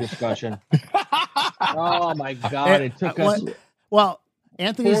Fiero. to the MR2 discussion. Oh my God! It took us. Well,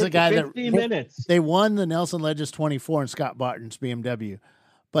 Anthony's the guy 50 minutes. They won the Nelson Ledges 24 in Scott Barton's BMW,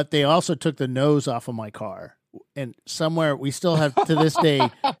 but they also took the nose off of my car. And somewhere we still have to this day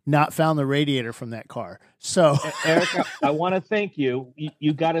not found the radiator from that car. So, Eric, I want to thank you.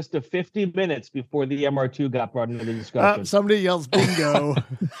 You got us to 50 minutes before the MR2 got brought into the discussion. Somebody yells bingo.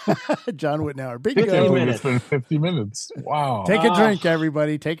 John Whitnauer, bingo. 50 minutes. It's been 50 minutes. Wow. Take a drink,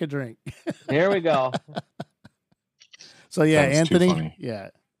 everybody. Take a drink. There we go. So Anthony. Yeah.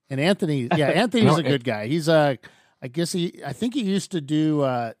 And Anthony's a good guy. He's I think he used to do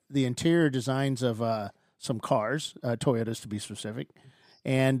the interior designs of some cars, Toyotas to be specific.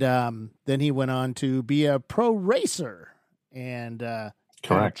 And then he went on to be a pro racer and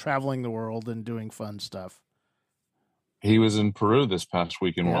traveling the world and doing fun stuff. He was in Peru this past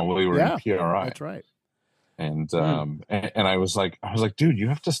weekend while we were in PRI. That's right. And and I was like, dude, you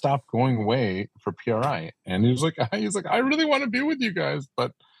have to stop going away for PRI. And he was like, I really want to be with you guys,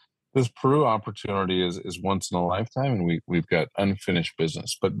 but this Peru opportunity is once in a lifetime, and we've got unfinished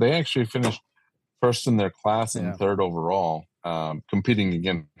business. But they actually finished first in their class and third overall, competing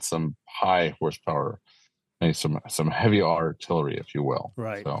against some high horsepower, some heavy artillery, if you will.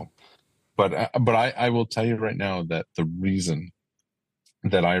 Right. So, but I will tell you right now that the reason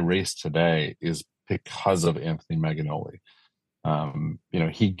that I raced today is because of Anthony Maganoli.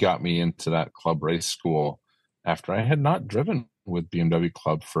 He got me into that club race school after I had not driven with BMW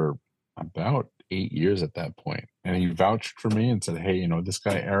Club for about 8 years at that point. And he vouched for me and said, hey, this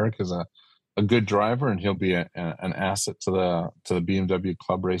guy Eric is a good driver, and he'll be an asset to the BMW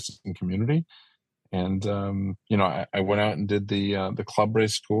Club racing community. And I went out and did the club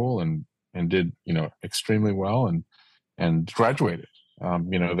race school and did extremely well and graduated.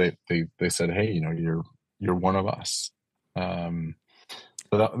 They said, hey, you're one of us. So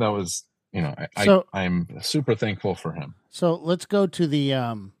that was I'm super thankful for him. So let's go to the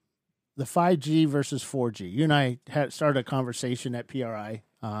 5G versus 4G. You and I had started a conversation at PRI.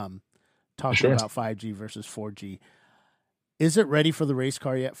 Talking about 5G versus 4G. Is it ready for the race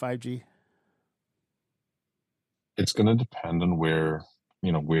car yet, 5G? It's going to depend on where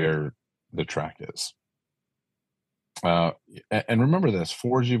the track is. And remember this,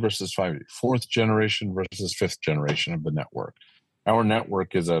 4G versus 5G, fourth generation versus fifth generation of the network. Our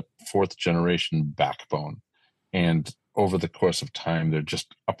network is a fourth generation backbone. And over the course of time, they're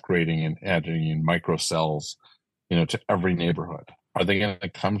just upgrading and adding in micro cells, to every neighborhood. Are they going to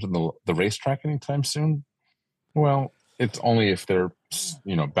come to the racetrack anytime soon? Well, it's only if they're,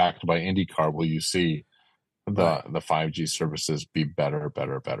 backed by IndyCar will you see the 5G services be better.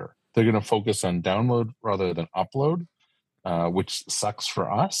 They're going to focus on download rather than upload, which sucks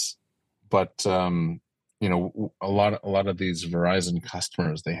for us. But a lot of these Verizon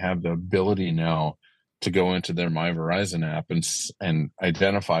customers, they have the ability now to go into their My Verizon app and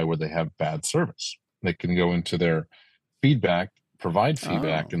identify where they have bad service. They can go into their feedback, provide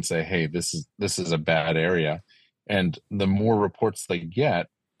feedback, and say, hey, this is a bad area. And the more reports they get,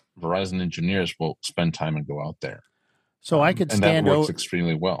 Verizon engineers will spend time and go out there. So I could stand and that works over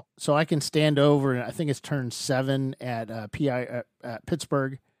extremely well. So I can stand over, and I think it's turn 7 at PI at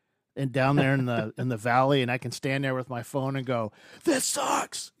Pittsburgh, and down there in the valley, and I can stand there with my phone and go, "This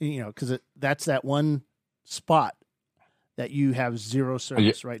sucks," because that's that one spot that you have zero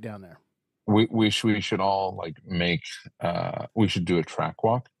service right down there. We should all like we should do a track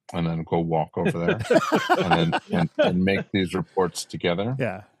walk and then go walk over there and make these reports together.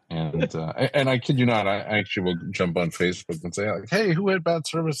 Yeah. And I kid you not, I actually will jump on Facebook and say like, "Hey, who had bad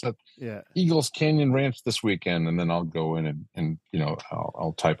service at Eagles Canyon Ranch this weekend?" And then I'll go in and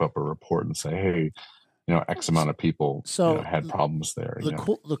I'll type up a report and say, "Hey, X amount of people had problems there."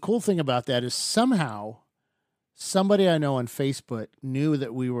 The cool thing about that is somehow somebody I know on Facebook knew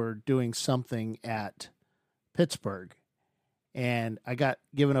that we were doing something at Pittsburgh, and I got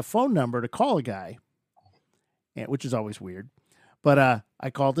given a phone number to call a guy, which is always weird. But I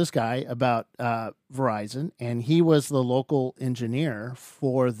called this guy about Verizon, and he was the local engineer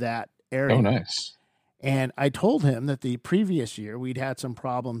for that area. Oh, nice. And I told him that the previous year we'd had some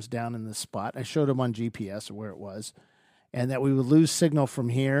problems down in this spot. I showed him on GPS where it was, and that we would lose signal from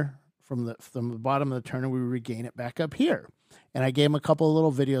here, from the bottom of the turn, and we would regain it back up here. And I gave him a couple of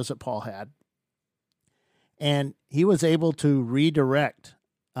little videos that Paul had. And he was able to redirect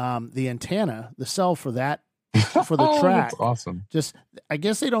the antenna, the cell for that, for the track. That's awesome. Just, I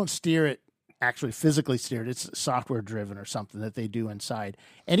guess they don't steer it, actually physically steered. It's software driven or something that they do inside.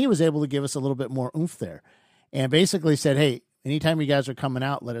 And he was able to give us a little bit more oomph there, and basically said, "Hey, anytime you guys are coming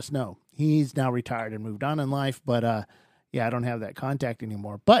out, let us know." He's now retired and moved on in life, but I don't have that contact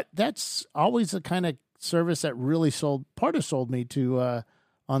anymore. But that's always the kind of service that really sold me to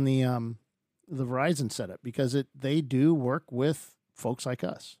on the Verizon setup, because they do work with folks like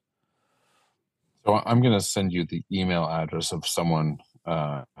us. So I'm going to send you the email address of someone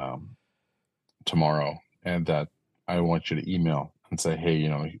tomorrow, and that I want you to email and say,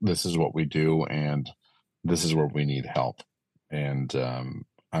 "Hey, this is what we do, and this is where we need help." And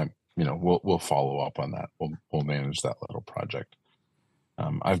we'll follow up on that. We'll manage that little project.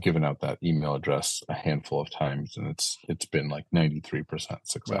 I've given out that email address a handful of times, and it's been like 93%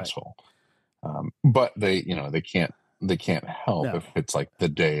 successful. Right. But they can't help if it's like the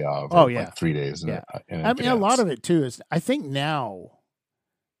day of, like 3 days. I mean, a lot of it too is, I think now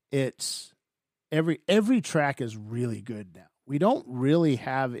it's every track is really good now. We don't really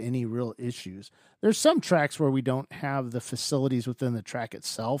have any real issues. There's some tracks where we don't have the facilities within the track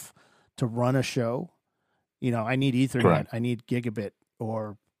itself to run a show. I need Ethernet, correct. I need gigabit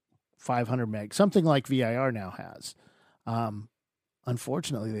or 500 meg, something like VIR now has.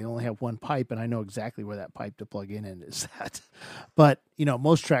 Unfortunately, they only have one pipe, and I know exactly where that pipe to plug in is at. But,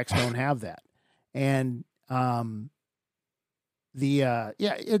 most tracks don't have that. And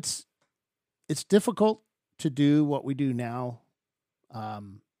it's difficult to do what we do now.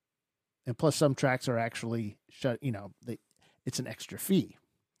 And plus some tracks are actually shut, it's an extra fee.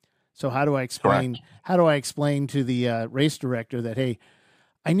 So how do I explain to the race director that, hey,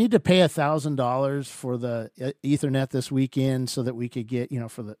 I need to pay $1,000 for the Ethernet this weekend so that we could get,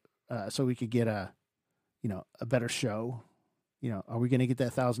 so we could get a better show. Are we going to get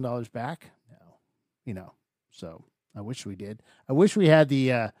that $1,000 back? No. So I wish we did. I wish we had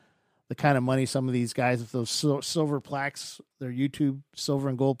the kind of money some of these guys with those silver plaques, their YouTube silver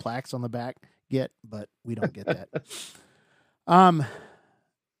and gold plaques on the back get, but we don't get that.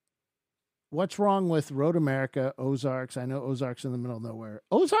 What's wrong with Road America, Ozarks? I know Ozarks in the middle of nowhere.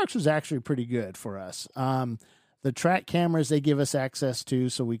 Ozarks was actually pretty good for us. The track cameras they give us access to,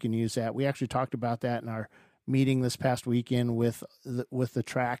 so we can use that. We actually talked about that in our meeting this past weekend with the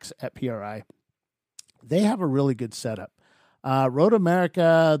tracks at PRI. They have a really good setup. Road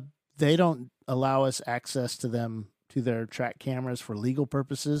America, they don't allow us access to their track cameras for legal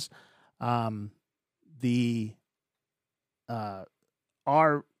purposes. Our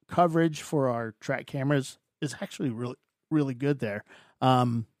coverage for our track cameras is actually really, really good there.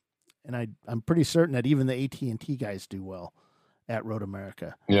 And I'm pretty certain that even the AT&T guys do well at Road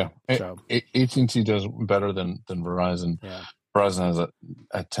America. Yeah. So AT&T does better than Verizon. Yeah. Verizon has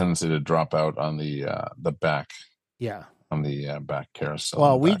a tendency to drop out on the back. Yeah. On the back carousel.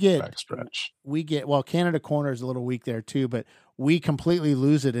 Well, back stretch. Canada Corner is a little weak there too, but we completely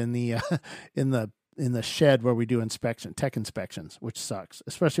lose it in the in the shed where we do tech inspections, which sucks,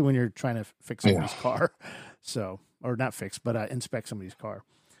 especially when you're trying to fix somebody's car. So, or not fix, but inspect somebody's car.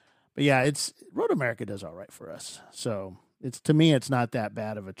 But yeah, Road America does all right for us. So to me, it's not that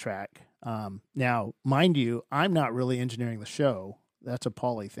bad of a track. Now, mind you, I'm not really engineering the show. That's a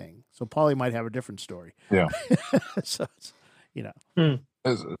Paulie thing. So Paulie might have a different story. Yeah. So,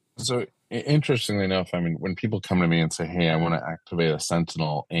 So interestingly enough, I mean, when people come to me and say, "Hey, I want to activate a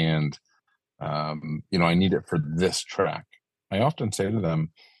Sentinel and, I need it for this track," I often say to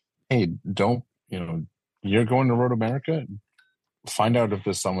them, hey, don't, you're going to Road America, find out if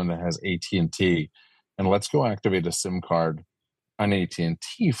there's someone that has AT&T, and let's go activate a SIM card on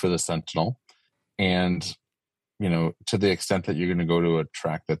AT&T for the Sentinel. And, to the extent that you're going to go to a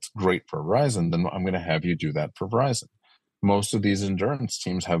track that's great for Verizon, then I'm going to have you do that for Verizon. Most of these endurance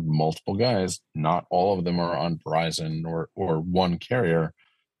teams have multiple guys. Not all of them are on Verizon or one carrier.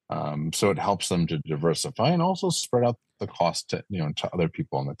 So it helps them to diversify and also spread out the cost to other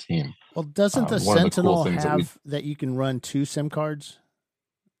people on the team. Well, doesn't the Sentinel have that you can run 2 SIM cards?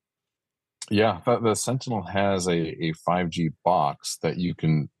 Yeah, the Sentinel has a 5G box that you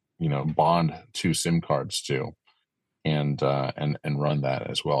can bond 2 SIM cards to, and run that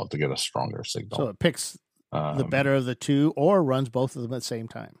as well to get a stronger signal. So it picks the better of the 2, or runs both of them at the same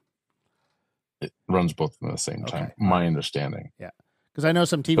time. It runs both of them at the same time. My understanding. Yeah. Because I know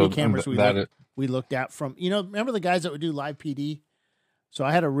some TV cameras we looked at from, remember the guys that would do live PD? So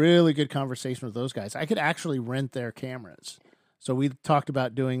I had a really good conversation with those guys. I could actually rent their cameras. So we talked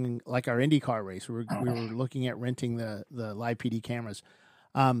about doing like our IndyCar race. We were looking at renting the live PD cameras.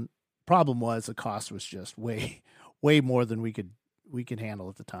 Problem was the cost was just way more than we could handle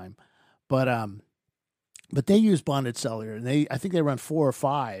at the time. But they use bonded cellular, and I think they run 4 or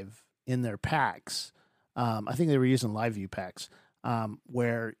 5 in their packs. I think they were using live view packs.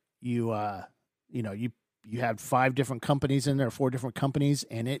 Where you had 5 different companies in there, 4 different companies,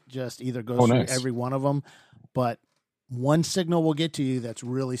 and it just either goes through every one of them, but one signal will get to you that's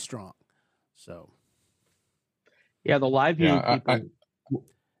really strong. So, yeah, the live view people.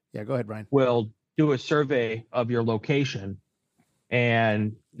 Go ahead, Brian. Will do a survey of your location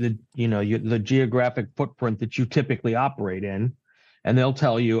and the geographic footprint that you typically operate in, and they'll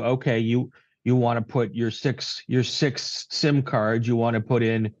tell you, okay, you want to put your six SIM cards, you want to put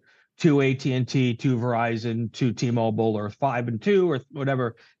in 2 AT&T, 2 Verizon, 2 T-Mobile, or 5 and 2, or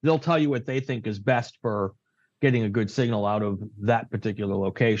whatever. They'll tell you what they think is best for getting a good signal out of that particular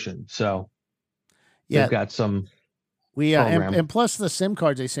location. So they've got some and plus the SIM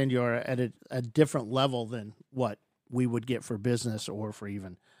cards they send you are at a different level than what we would get for business or for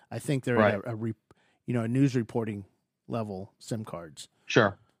even. I think they're at a news reporting level SIM cards.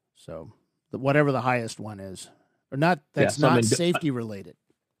 Sure. So whatever the highest one is, or not, that's not safety related.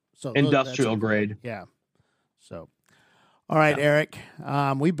 So industrial grade. Yeah. So, all right, Eric,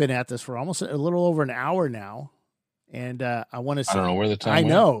 we've been at this for almost a little over an hour now. And I want to say, I don't know where the time I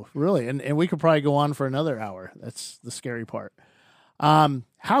know, really. And we could probably go on for another hour. That's the scary part.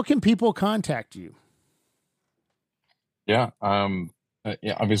 How can people contact you? Yeah.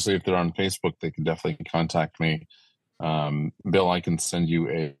 Obviously, if they're on Facebook, they can definitely contact me. Bill, I can send you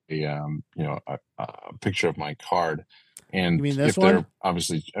a picture of my card. And you mean this if one? They're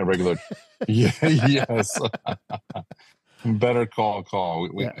obviously a regular, yes. Better call.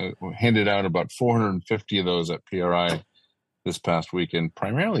 We handed out about 450 of those at PRI this past weekend,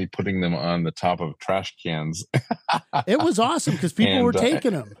 primarily putting them on the top of trash cans. It was awesome because people were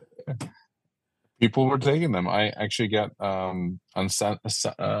taking them. People were taking them. I actually got on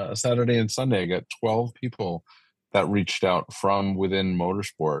Saturday and Sunday, I got 12 people that reached out from within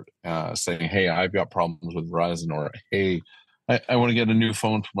motorsport saying, hey, I've got problems with Verizon, or hey, I want to get a new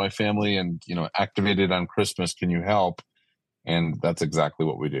phone for my family and activate it on Christmas. Can you help? And that's exactly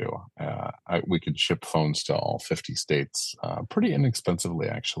what we do. We could ship phones to all 50 states pretty inexpensively,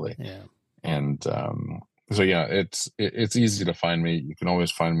 actually. Yeah. And so, yeah, it's easy to find me. You can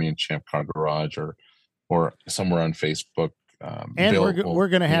always find me in ChampCar Garage or somewhere on Facebook. And we're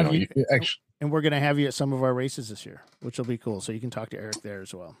going to have you. And we're going to have you at some of our races this year, which will be cool. So you can talk to Eric there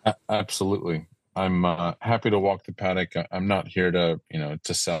as well. Absolutely. I'm happy to walk the paddock. I'm not here to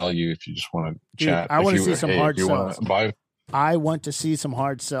sell you. If you just want to chat, I want to see some hard sells. I want to see some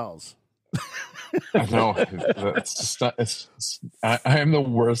hard sells. I know. It's just not, I am the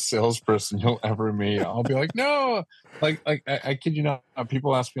worst salesperson you'll ever meet. I'll be like, no, like I kid you not.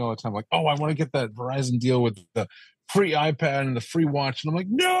 People ask me all the time, like, oh, I want to get that Verizon deal with the free iPad and the free watch. And I'm like,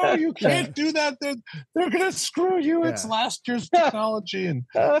 no, you can't do that. They're going to screw you. It's last year's technology.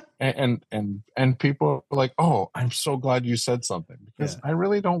 And people are like, oh, I'm so glad you said something, because I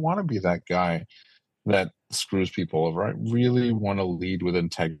really don't want to be that guy that screws people over. I really want to lead with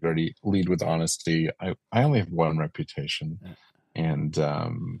integrity, lead with honesty. I only have one reputation, and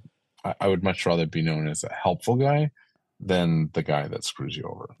I would much rather be known as a helpful guy than the guy that screws you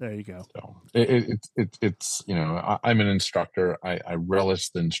over. There you go. So it's I'm an instructor. I relish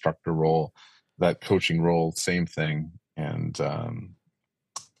the instructor role, that coaching role, same thing, and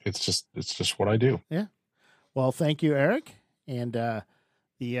it's just what I do. Yeah. Well, thank you, Eric, and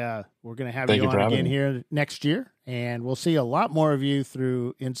We're going to have Thank you you for on having again me. here next year, and we'll see a lot more of you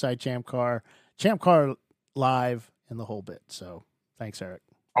through Inside ChampCar, ChampCar Live, and the whole bit. So thanks, Eric.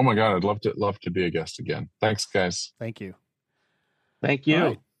 Oh my God, I'd love to be a guest again. Thanks, guys. Thank you. Thank you. All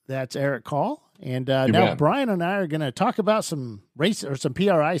right. That's Eric Kaul. And You now bet. Brian and I are going to talk about some race or some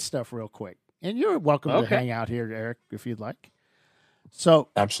PRI stuff real quick. And you're welcome to hang out here, Eric, if you'd like. So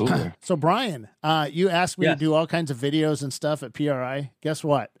Absolutely. So Brian, you asked me to Yes. do all kinds of videos and stuff at PRI. Guess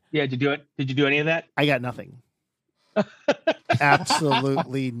what? Yeah, did you do it? Did you do any of that? I got nothing.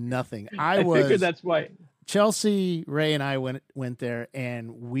 Absolutely nothing. I figured that's why. Chelsea, Ray, and I went there,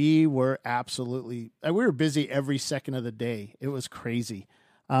 and we were busy every second of the day. It was crazy.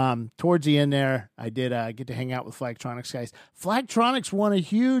 Towards the end there, I did get to hang out with Flagtronics guys. Flagtronics won a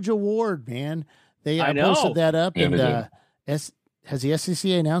huge award, man. They I know. posted that up, Yeah, and they has the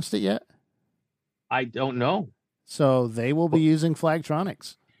SCCA announced it yet? I don't know. So they will be using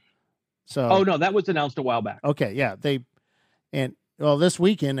Flagtronics. So Oh no, that was announced a while back. okay, yeah, this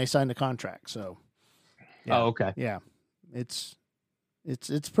weekend they signed the contract. So yeah. Oh, okay. Yeah, it's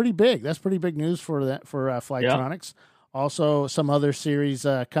pretty big. That's pretty big news for Flagtronics. Also, some other series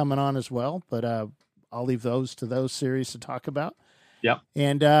coming on as well, but I'll leave those to those series to talk about. Yep.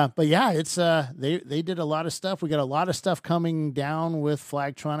 And but yeah, it's they did a lot of stuff. We got a lot of stuff coming down with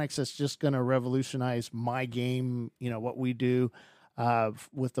Flagtronics that's just going to revolutionize my game. You know what we do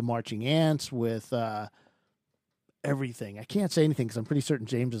with the marching ants, with everything. I can't say anything because I'm pretty certain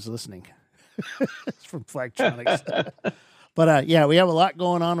James is listening. It's from Flagtronics. But yeah, we have a lot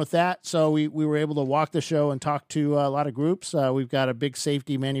going on with that. So we were able to walk the show and talk to a lot of groups. We've got a big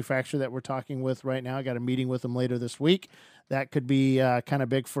safety manufacturer that we're talking with right now. I got a meeting with them later this week. That could be kind of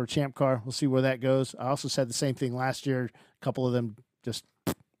big for ChampCar. We'll see where that goes. I also said the same thing last year. A couple of them just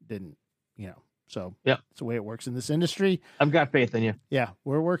didn't, So yeah, that's the way it works in this industry. I've got faith in you. Yeah,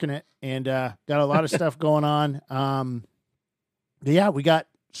 we're working it, and got a lot of stuff going on. Yeah, we got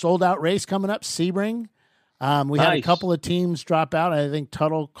sold out race coming up, Sebring. We had a couple of teams drop out. I think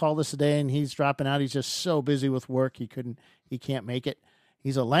Tuttle called us today, and he's dropping out. He's just so busy with work, he can't make it.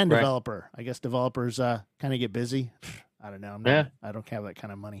 He's a land developer. I guess developers kind of get busy. I don't know. I don't have that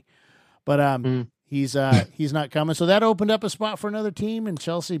kind of money, but he's not coming. So that opened up a spot for another team, and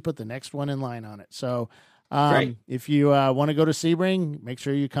Chelsea put the next one in line on it. So if you want to go to Sebring, make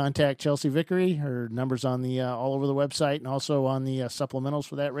sure you contact Chelsea Vickery. Her number's on the all over the website and also on the supplementals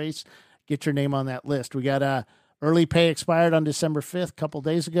for that race. Get your name on that list. We got early pay expired on December 5th, a couple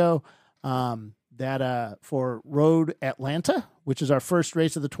days ago. That for Road Atlanta, which is our first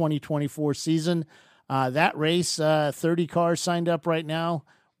race of the 2024 season. That race, 30 cars signed up right now.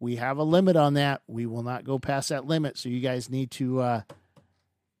 We have a limit on that. We will not go past that limit. So you guys need to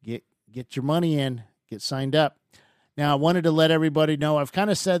get your money in, get signed up. Now, I wanted to let everybody know, I've kind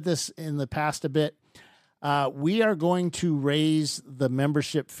of said this in the past a bit. We are going to raise the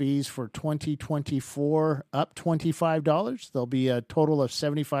membership fees for 2024 up $25. There'll be a total of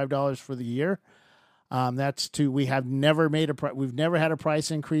 $75 for the year. We've never had a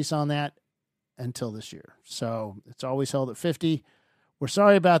price increase on that until this year. So it's always held at 50. We're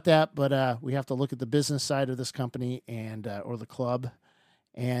sorry about that, but we have to look at the business side of this company and or the club,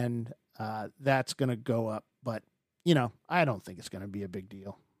 and that's going to go up. But I don't think it's going to be a big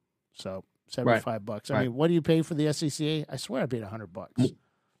deal. So $75. I mean, what do you pay for the SCCA? I swear I paid $100.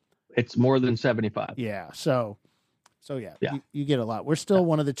 It's more than 75. Yeah. So yeah. You get a lot. We're still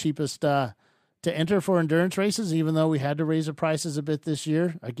one of the cheapest to enter for endurance races, even though we had to raise the prices a bit this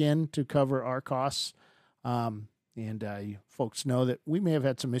year, again, to cover our costs. You folks know that we may have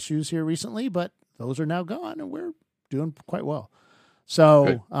had some issues here recently, but those are now gone and we're doing quite well.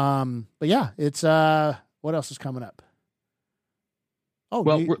 So, but yeah, it's, what else is coming up? Oh,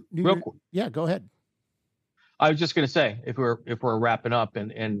 well, yeah, go ahead. I was just going to say, if we're wrapping up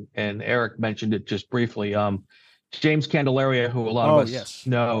and Eric mentioned it just briefly, James Candelaria, who a lot of us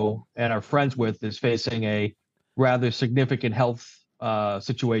know and are friends with, is facing a rather significant health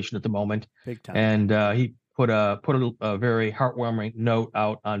situation at the moment. Big time. And he put a very heartwarming note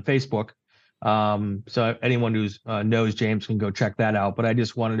out on Facebook. So anyone who knows James can go check that out. But I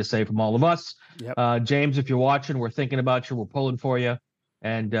just wanted to say from all of us, James, if you're watching, we're thinking about you. We're pulling for you.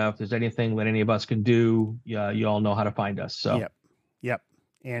 And if there's anything that any of us can do, you all know how to find us. So Yep.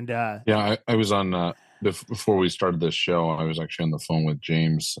 And I was on before we started this show. I was actually on the phone with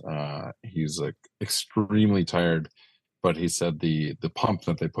James. He's like extremely tired, but he said the pump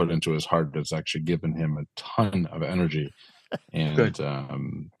that they put into his heart has actually given him a ton of energy. And good.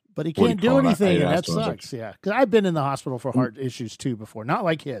 But he can't do anything, and that sucks. Yeah, because I've been in the hospital for heart issues too before. Not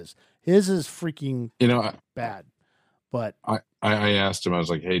like his. His is freaking bad. But I asked him, I was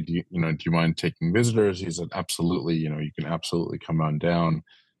like, hey, do you mind taking visitors? He said, absolutely. You can absolutely come on down,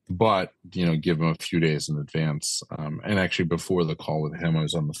 but, give him a few days in advance. And actually before the call with him, I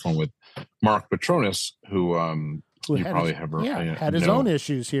was on the phone with Mark Petronis, who you probably had his own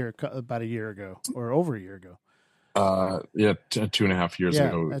issues here about a year ago or over a year ago. 2.5 years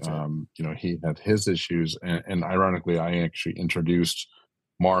ago, right. He had his issues, and ironically, I actually introduced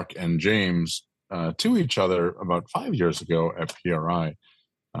Mark and James to each other about 5 years ago at PRI.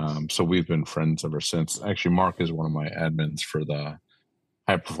 So we've been friends ever since. Actually, Mark is one of my admins for the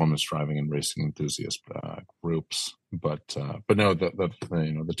high performance driving and racing enthusiast groups. But no,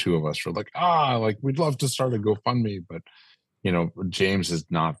 the two of us were like, we'd love to start a GoFundMe, but James is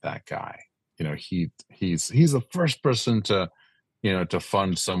not that guy. He's the first person to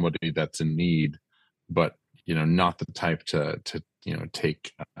fund somebody that's in need, but not the type to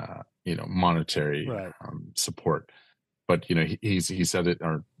take monetary support. But he said it,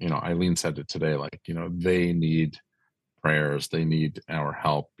 or Eileen said it today, they need prayers, they need our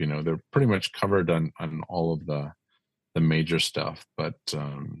help. They're pretty much covered on all of the major stuff, but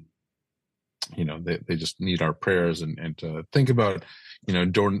they just need our prayers and to think about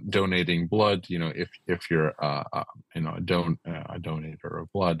donating blood, if you're a donator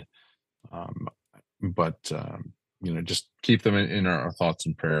of blood, but just keep them in our thoughts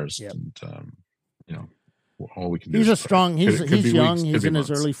and prayers. Yep. And all we can do. He's a strong. He's young. Weeks, he's in months.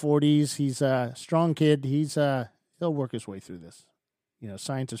 his early 40s. He's a strong kid. He'll work his way through this.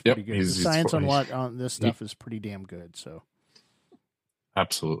 Science is pretty good. The science on this stuff is pretty damn good. So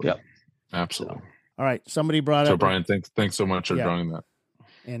absolutely. Yep. Absolutely. So, all right. Somebody brought up. So Brian, thanks so much for drawing that.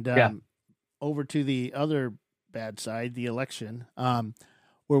 And over to the other bad side, the election.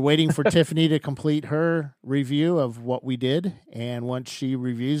 We're waiting for Tiffany to complete her review of what we did, and once she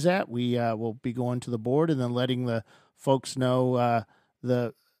reviews that, we will be going to the board and then letting the folks know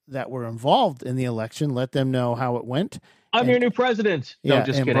that were involved in the election. Let them know how it went. I'm your new president. No,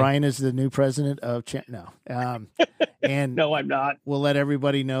 just and kidding. Brian is the new president of and no, I'm not. We'll let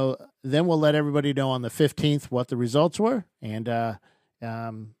everybody know. Then we'll let everybody know on the 15th what the results were, and I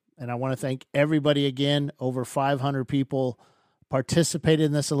want to thank everybody again. Over 500 people participated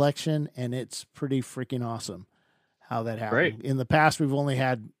in this election, and it's pretty freaking awesome how that happened. Great. In the past, we've only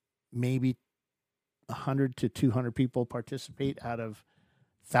had maybe 100 to 200 people participate out of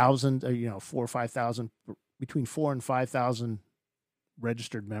thousands, 4,000 or 5,000, between 4,000 and 5,000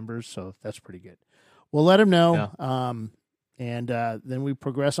 registered members. So that's pretty good. We'll let them know. Yeah. And then we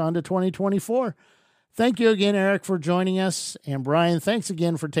progress on to 2024. Thank you again, Eric, for joining us. And Brian, thanks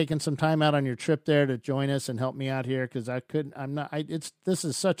again for taking some time out on your trip there to join us and help me out here. Cause this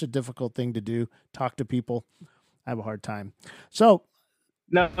is such a difficult thing to do. Talk to people. I have a hard time. So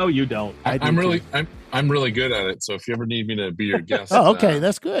no, you don't. I'm really good at it. So if you ever need me to be your guest. Oh, okay.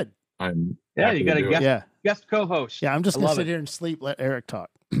 That's good. You got a guest co-host. Yeah. I'm just going to sit here and sleep. Let Eric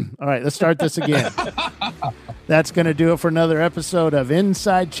talk. All right, let's start this again. That's going to do it for another episode of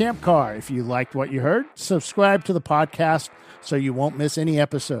Inside ChampCar. If you liked what you heard, subscribe to the podcast so you won't miss any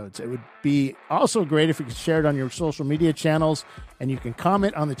episodes. It would be also great if you could share it on your social media channels, and you can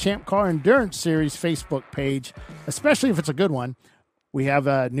comment on the ChampCar Endurance Series Facebook page, especially if it's a good one. We have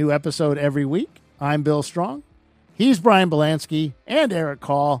a new episode every week. I'm Bill Strong. He's Brian Belansky and Eric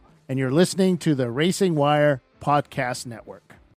Kaul, and you're listening to the Racing Wire Podcast Network.